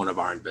up in one of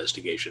our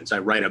investigations. I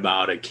write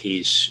about a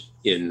case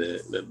in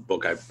the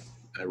book I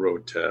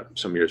wrote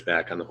some years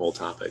back on the whole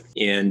topic.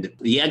 And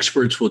the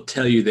experts will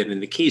tell you that in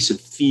the case of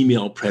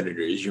female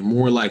predators, you're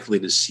more likely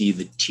to see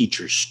the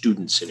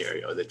teacher-student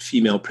scenario, that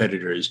female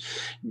predators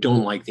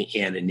don't like the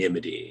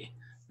anonymity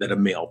that a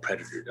male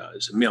predator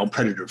does. A male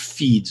predator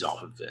feeds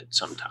off of it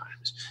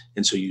sometimes.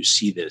 And so you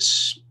see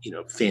this,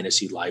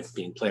 fantasy life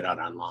being played out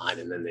online,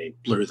 and then they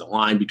blur the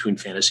line between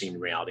fantasy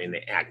and reality, and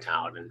they act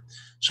out, and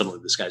suddenly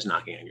this guy's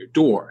knocking on your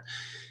door.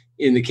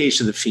 In the case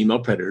of the female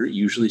predator,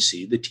 you usually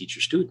see the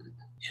teacher-student.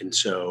 And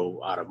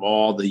so out of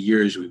all the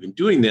years we've been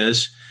doing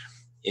this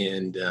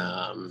and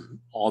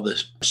all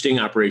the sting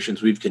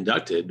operations we've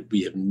conducted,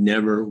 we have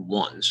never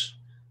once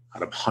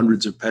out of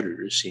hundreds of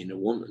predators seen a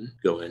woman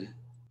go in,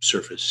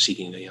 surface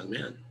seeking a young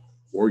man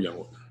or young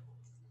woman.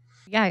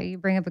 Yeah, you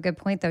bring up a good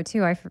point, though,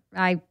 too.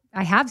 I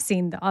I have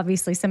seen,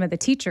 obviously, some of the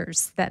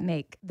teachers that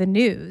make the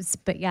news,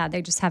 but yeah,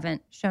 they just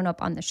haven't shown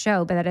up on the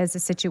show. But that is a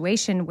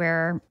situation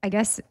where, I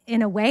guess,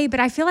 in a way, but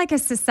I feel like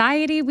as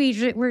society,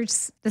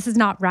 this is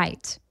not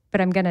right. But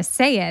I'm going to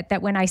say it,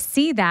 that when I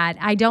see that,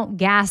 I don't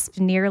gasp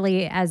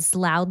nearly as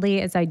loudly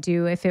as I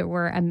do if it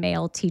were a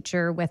male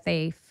teacher with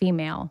a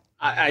female.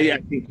 I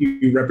think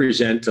you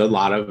represent a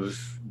lot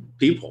of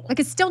people. Like,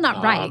 it's still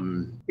not right.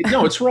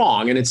 No, it's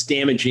wrong, and it's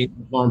damaging,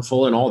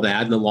 harmful, and all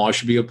that, and the law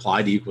should be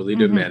applied equally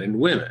to men and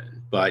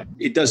women. But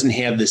it doesn't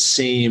have the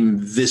same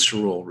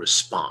visceral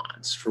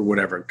response for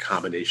whatever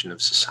combination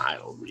of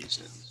societal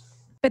reasons.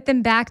 But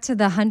then back to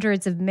the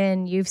hundreds of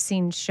men you've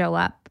seen show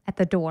up at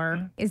the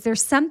door. Is there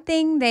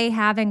something they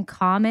have in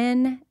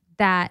common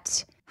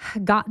that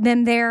got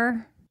them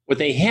there? What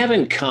they have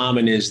in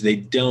common is they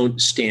don't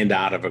stand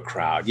out of a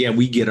crowd. Yeah,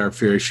 we get our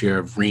fair share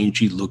of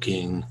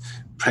rangy-looking,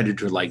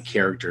 predator-like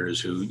characters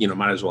who,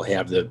 might as well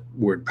have the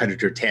word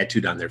predator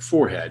tattooed on their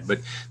forehead. But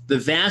the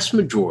vast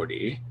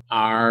majority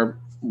are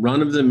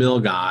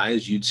run-of-the-mill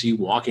guys you'd see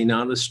walking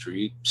down the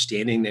street,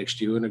 standing next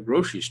to you in a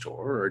grocery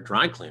store or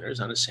dry cleaners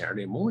on a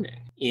Saturday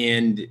morning.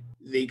 And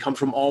they come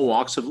from all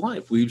walks of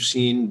life. We've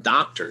seen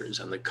doctors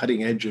on the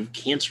cutting edge of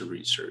cancer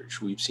research.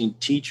 We've seen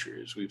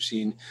teachers. We've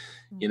seen,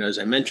 as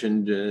I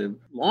mentioned,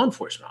 law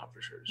enforcement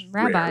officers.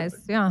 Rabbis,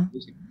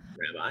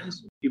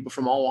 Rabbis, people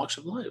from all walks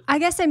of life. I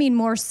guess I mean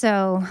more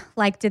so,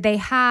 like, did they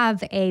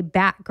have a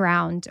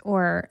background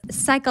or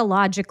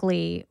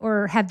psychologically,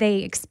 or have they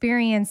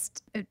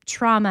experienced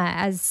trauma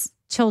as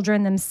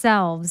children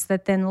themselves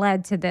that then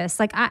led to this?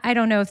 Like, I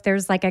don't know if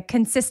there's like a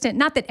consistent,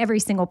 not that every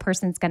single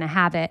person's going to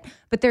have it,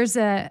 but there's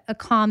a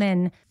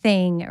common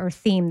thing or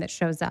theme that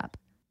shows up.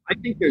 I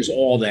think there's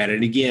all that.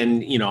 And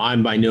again,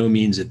 I'm by no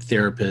means a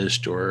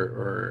therapist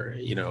or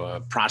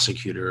a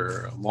prosecutor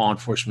or a law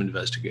enforcement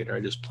investigator. I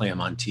just play them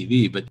on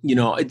TV. But,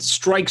 it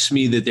strikes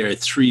me that there are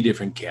three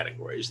different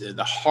categories. They're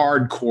the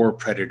hardcore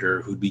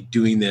predator who'd be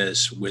doing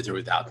this with or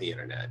without the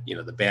internet.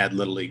 The bad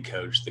Little League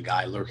coach, the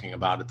guy lurking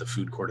about at the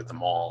food court at the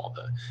mall,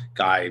 the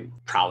guy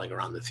prowling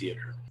around the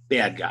theater.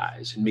 Bad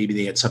guys. And maybe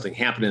they had something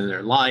happen in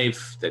their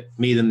life that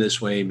made them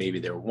this way. Maybe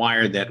they're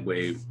wired that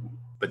way,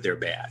 but they're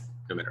bad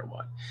no matter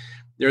what.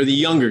 There are the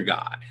younger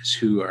guys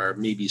who are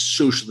maybe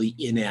socially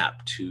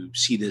inept, who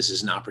see this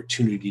as an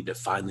opportunity to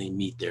finally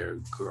meet their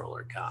girl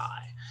or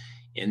guy.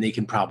 And they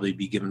can probably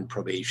be given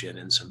probation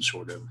and some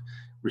sort of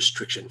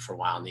restriction for a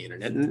while on the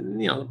internet,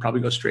 and they'll probably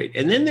go straight.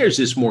 And then there's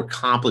this more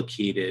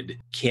complicated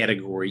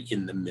category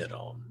in the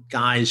middle.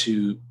 Guys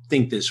who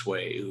think this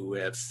way, who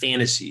have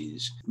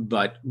fantasies,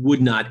 but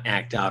would not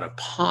act out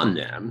upon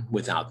them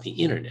without the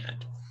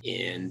internet.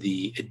 And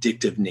the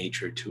addictive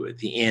nature to it,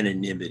 the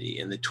anonymity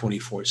and the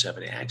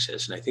 24/7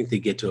 access. And I think they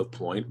get to a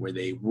point where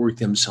they work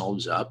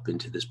themselves up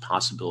into this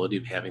possibility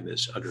of having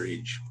this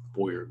underage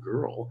boy or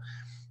girl,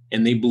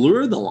 and they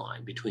blur the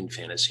line between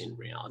fantasy and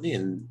reality,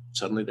 and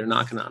suddenly they're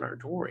knocking on our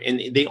door.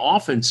 And they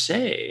often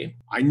say,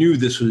 I knew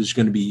this was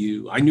going to be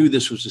you. I knew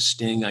this was a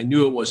sting. I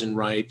knew it wasn't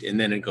right. And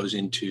then it goes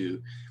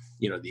into,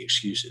 the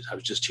excuses. I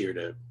was just here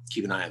to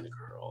keep an eye on the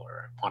girl,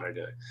 or wanted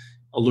to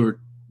alert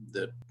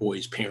the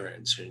boy's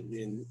parents,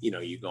 and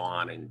you go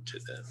on into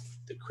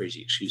the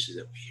crazy excuses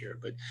that we hear.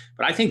 But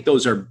I think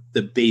those are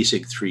the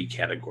basic three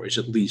categories,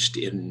 at least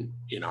in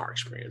our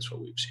experience, what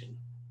we've seen.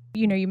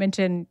 You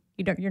mentioned,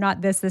 you're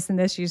not this, and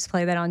this, you just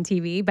play that on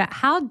TV, but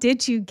how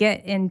did you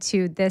get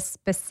into this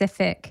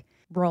specific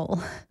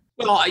role?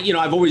 Well,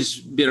 I've always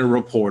been a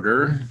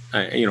reporter,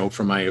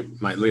 from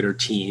my later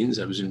teens.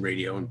 I was in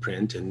radio and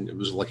print, and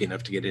was lucky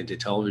enough to get into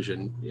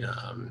television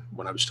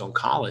when I was still in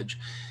college.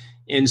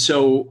 And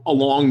so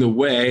along the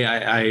way,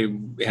 I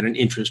had an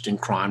interest in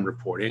crime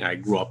reporting. I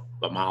grew up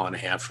a mile and a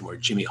half from where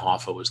Jimmy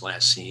Hoffa was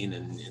last seen.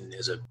 And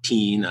as a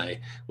teen, I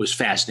was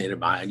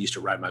fascinated by it. I used to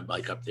ride my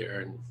bike up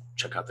there and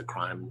check out the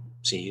crime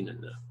scene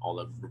and all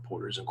the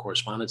reporters and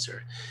correspondents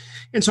there.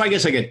 And so I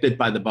guess I got bit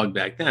by the bug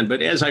back then.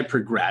 But as I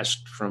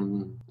progressed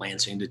from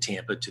Lansing to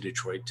Tampa to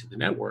Detroit to the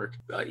network,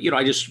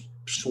 I just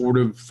sort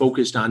of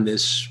focused on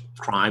this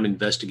crime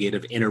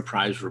investigative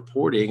enterprise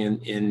reporting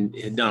and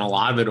had done a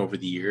lot of it over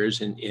the years.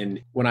 And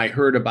when I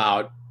heard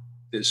about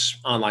this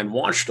online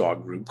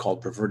watchdog group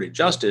called Perverted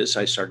Justice,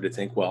 I started to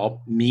think,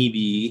 well,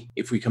 maybe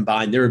if we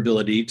combine their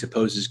ability to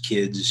pose as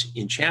kids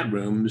in chat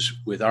rooms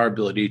with our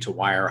ability to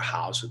wire a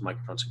house with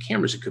microphones and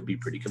cameras, it could be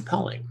pretty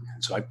compelling.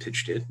 And so I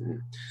pitched it,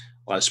 and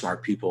a lot of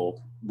smart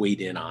people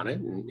weighed in on it,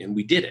 and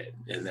we did it.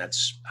 And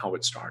that's how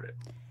it started.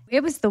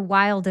 It was the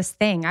wildest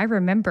thing. I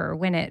remember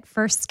when it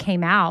first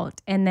came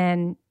out, and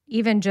then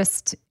even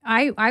just,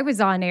 I was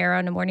on air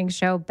on a morning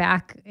show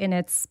back in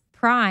its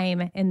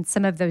prime in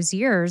some of those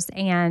years.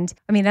 And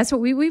I mean, that's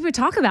what we would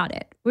talk about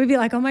it. We'd be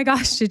like, oh my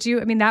gosh,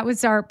 that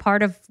was our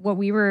part of what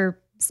we were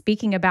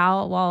speaking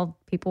about while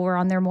people were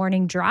on their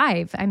morning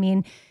drive. I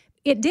mean,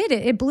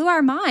 it blew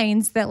our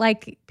minds that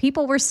like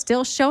people were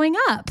still showing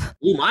up.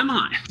 Blew my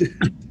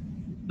mind.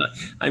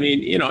 I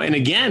mean, and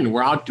again,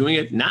 we're out doing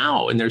it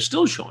now and they're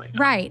still showing up.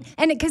 Right.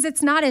 And because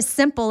it's not as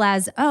simple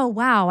as, oh,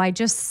 wow,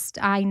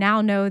 I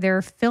now know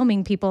they're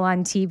filming people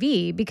on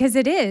TV, because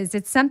it is.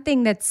 It's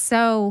something that's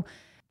so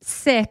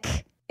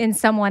sick in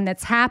someone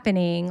that's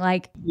happening.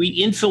 Like, we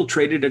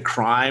infiltrated a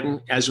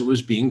crime as it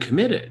was being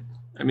committed.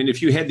 I mean,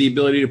 if you had the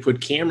ability to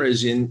put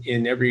cameras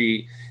in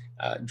every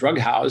drug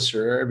house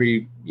or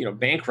every,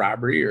 bank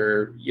robbery,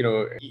 or,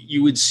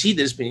 you would see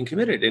this being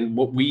committed. And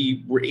what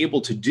we were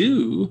able to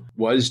do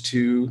was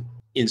to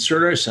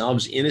insert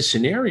ourselves in a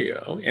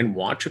scenario and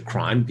watch a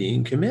crime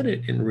being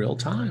committed in real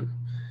time.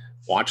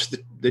 Watch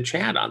the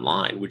chat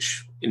online,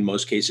 which in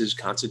most cases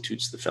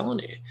constitutes the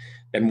felony,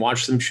 and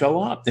watch them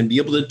show up and be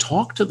able to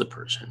talk to the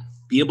person,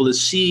 be able to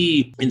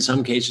see, in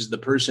some cases, the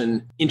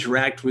person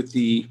interact with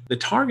the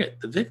target,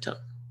 the victim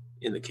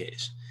in the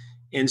case.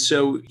 And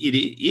so it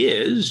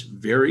is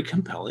very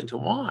compelling to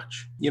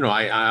watch.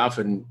 I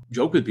often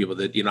joke with people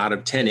that, out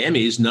of 10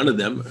 Emmys, none of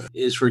them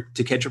is for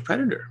To Catch a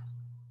Predator.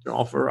 They're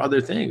all for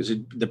other things.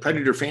 The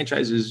Predator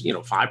franchise is,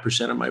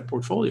 5% of my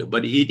portfolio,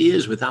 but it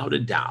is without a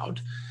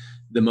doubt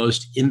the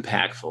most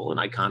impactful and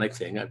iconic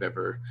thing I've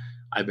ever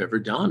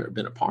done or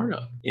been a part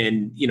of.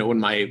 And, when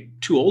my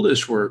two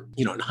oldest were,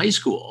 in high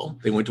school,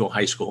 they went to a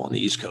high school on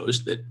the East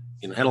Coast that,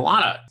 had a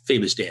lot of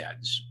famous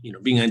dads.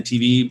 Being on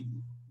TV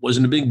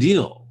wasn't a big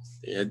deal.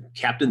 They had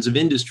captains of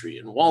industry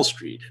and Wall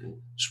Street and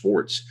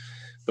sports.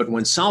 But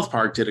when South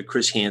Park did a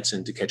Chris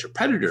Hansen To Catch a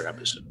Predator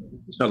episode,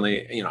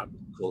 suddenly, I'm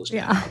the coolest guy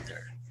out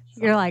there.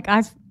 So, you're like,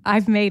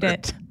 I've made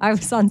it. I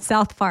was on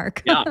South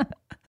Park. Yeah.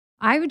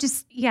 I would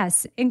just,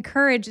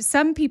 encourage.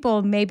 Some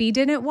people maybe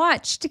didn't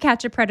watch To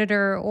Catch a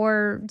Predator,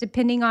 or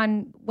depending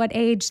on what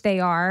age they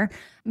are,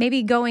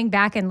 maybe going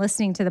back and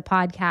listening to the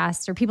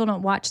podcast, or people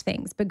don't watch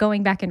things, but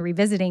going back and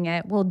revisiting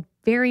it will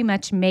very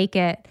much make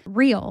it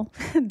real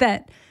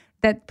that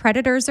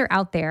predators are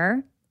out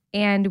there,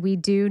 and we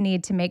do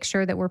need to make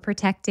sure that we're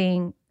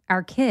protecting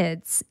our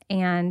kids.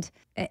 And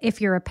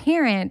if you're a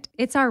parent,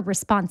 it's our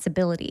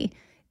responsibility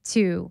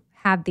to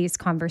have these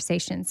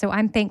conversations. So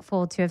I'm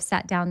thankful to have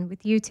sat down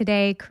with you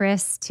today,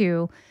 Chris,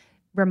 to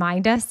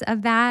remind us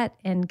of that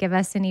and give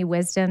us any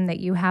wisdom that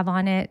you have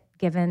on it,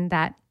 given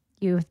that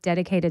you've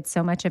dedicated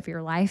so much of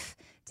your life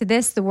to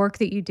this. The work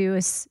that you do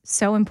is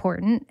so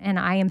important, and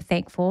I am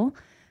thankful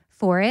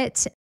for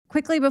it.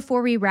 Quickly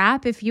before we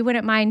wrap, if you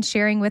wouldn't mind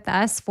sharing with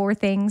us 4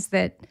 things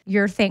that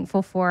you're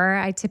thankful for.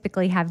 I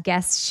typically have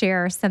guests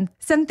share some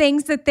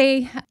things that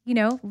they,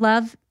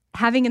 love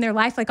having in their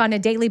life, like on a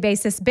daily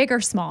basis, big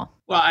or small.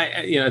 Well,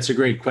 it's a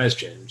great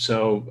question.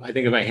 So I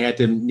think if I had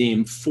to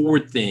name 4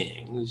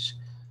 things,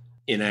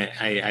 and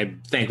I'm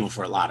thankful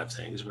for a lot of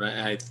things, but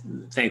I'm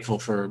thankful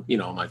for,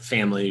 my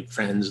family,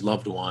 friends,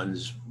 loved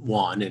ones,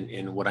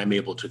 and what I'm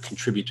able to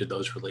contribute to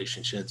those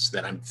relationships,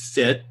 that I'm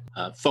fit,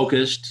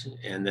 focused,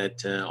 and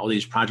that all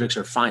these projects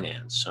are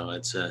financed. So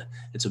it's a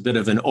bit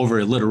of an over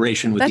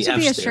alliteration with that the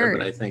F's there, shirt.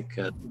 but I think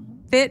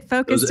fit,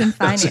 focused, and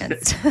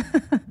financed.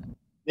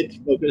 Fit,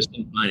 focused,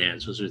 and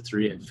finance. Those are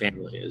 3, and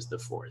family is the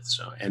 4th.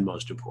 So, and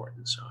most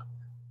important. So.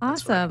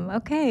 Awesome.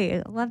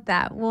 Okay. Love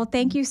that. Well,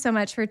 thank you so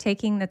much for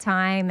taking the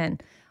time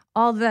and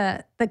all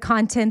the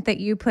content that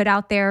you put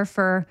out there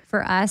for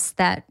us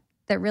that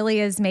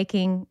really is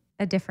making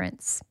a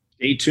difference.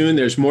 Stay tuned.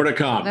 There's more to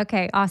come.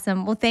 Okay.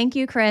 Awesome. Well, thank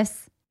you,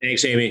 Chris.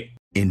 Thanks, Amy.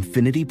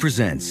 Infinity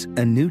presents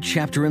a new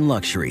chapter in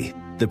luxury,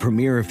 the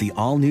premiere of the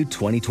all-new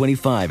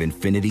 2025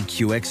 Infinity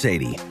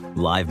QX80,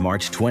 live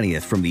March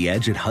 20th from the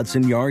Edge at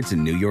Hudson Yards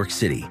in New York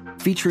City,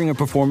 featuring a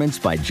performance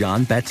by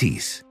John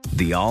Batiste.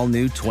 The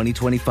all-new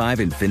 2025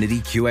 Infinity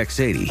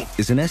QX80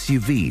 is an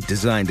SUV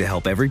designed to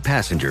help every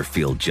passenger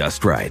feel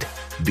just right.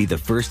 Be the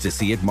first to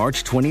see it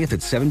March 20th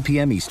at 7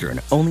 p.m.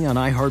 Eastern, only on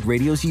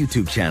iHeartRadio's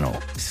YouTube channel.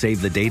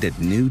 Save the date at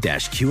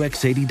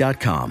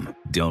new-QX80.com.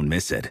 Don't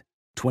miss it.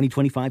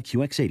 2025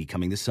 QX80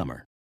 coming this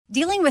summer.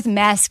 Dealing with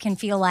mess can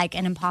feel like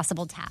an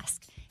impossible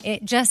task.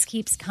 It just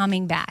keeps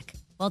coming back.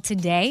 Well,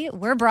 today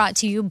we're brought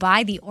to you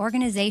by the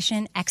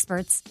organization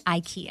experts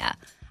IKEA.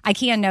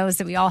 IKEA knows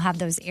that we all have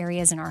those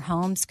areas in our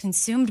homes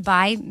consumed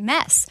by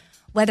mess,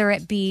 whether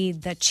it be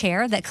the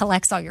chair that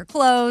collects all your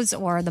clothes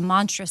or the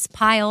monstrous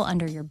pile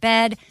under your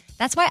bed.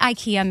 That's why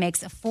IKEA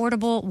makes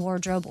affordable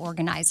wardrobe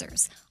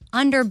organizers,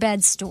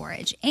 under-bed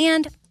storage,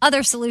 and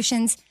other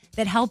solutions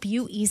that help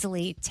you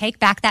easily take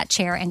back that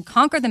chair and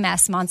conquer the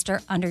mess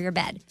monster under your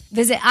bed.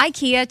 Visit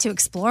IKEA to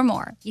explore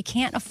more. You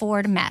can't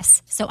afford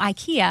mess, so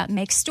IKEA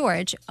makes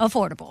storage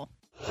affordable.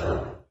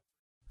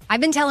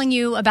 I've been telling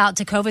you about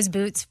Tecovas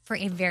boots for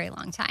a very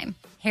long time.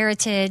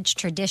 Heritage,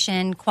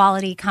 tradition,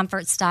 quality,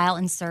 comfort, style,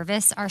 and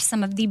service are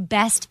some of the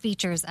best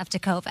features of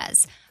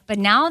Tecovas. But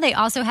now they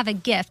also have a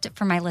gift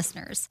for my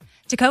listeners.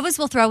 Tecovas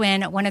will throw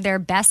in one of their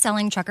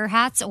best-selling trucker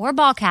hats or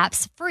ball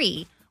caps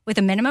free with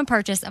a minimum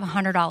purchase of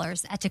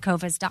 $100 at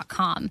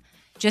tecovas.com.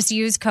 Just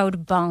use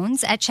code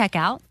BONES at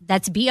checkout.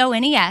 That's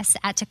BONES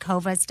at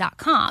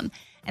tecovas.com.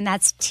 And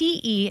that's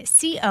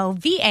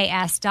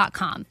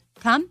TECOVAS.com.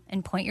 Come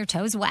and point your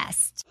toes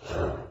west.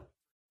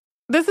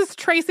 This is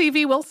Tracy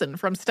V. Wilson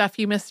from Stuff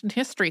You Missed in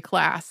History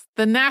class.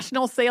 The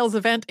national sales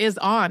event is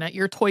on at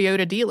your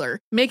Toyota dealer,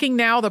 making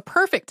now the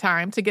perfect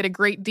time to get a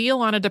great deal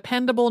on a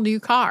dependable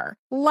new car.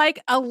 Like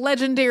a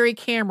legendary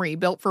Camry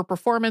built for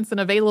performance and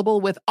available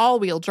with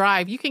all-wheel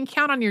drive, you can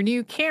count on your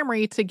new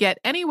Camry to get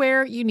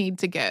anywhere you need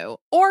to go.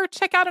 Or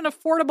check out an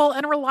affordable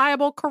and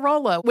reliable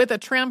Corolla with a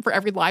trim for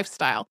every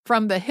lifestyle.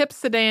 From the hip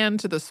sedan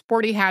to the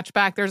sporty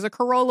hatchback, there's a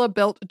Corolla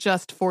built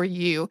just for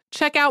you.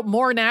 Check out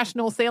more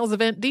national sales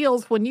event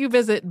deals when you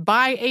visit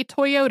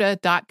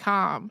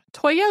buyatoyota.com.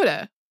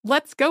 Toyota,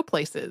 let's go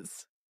places.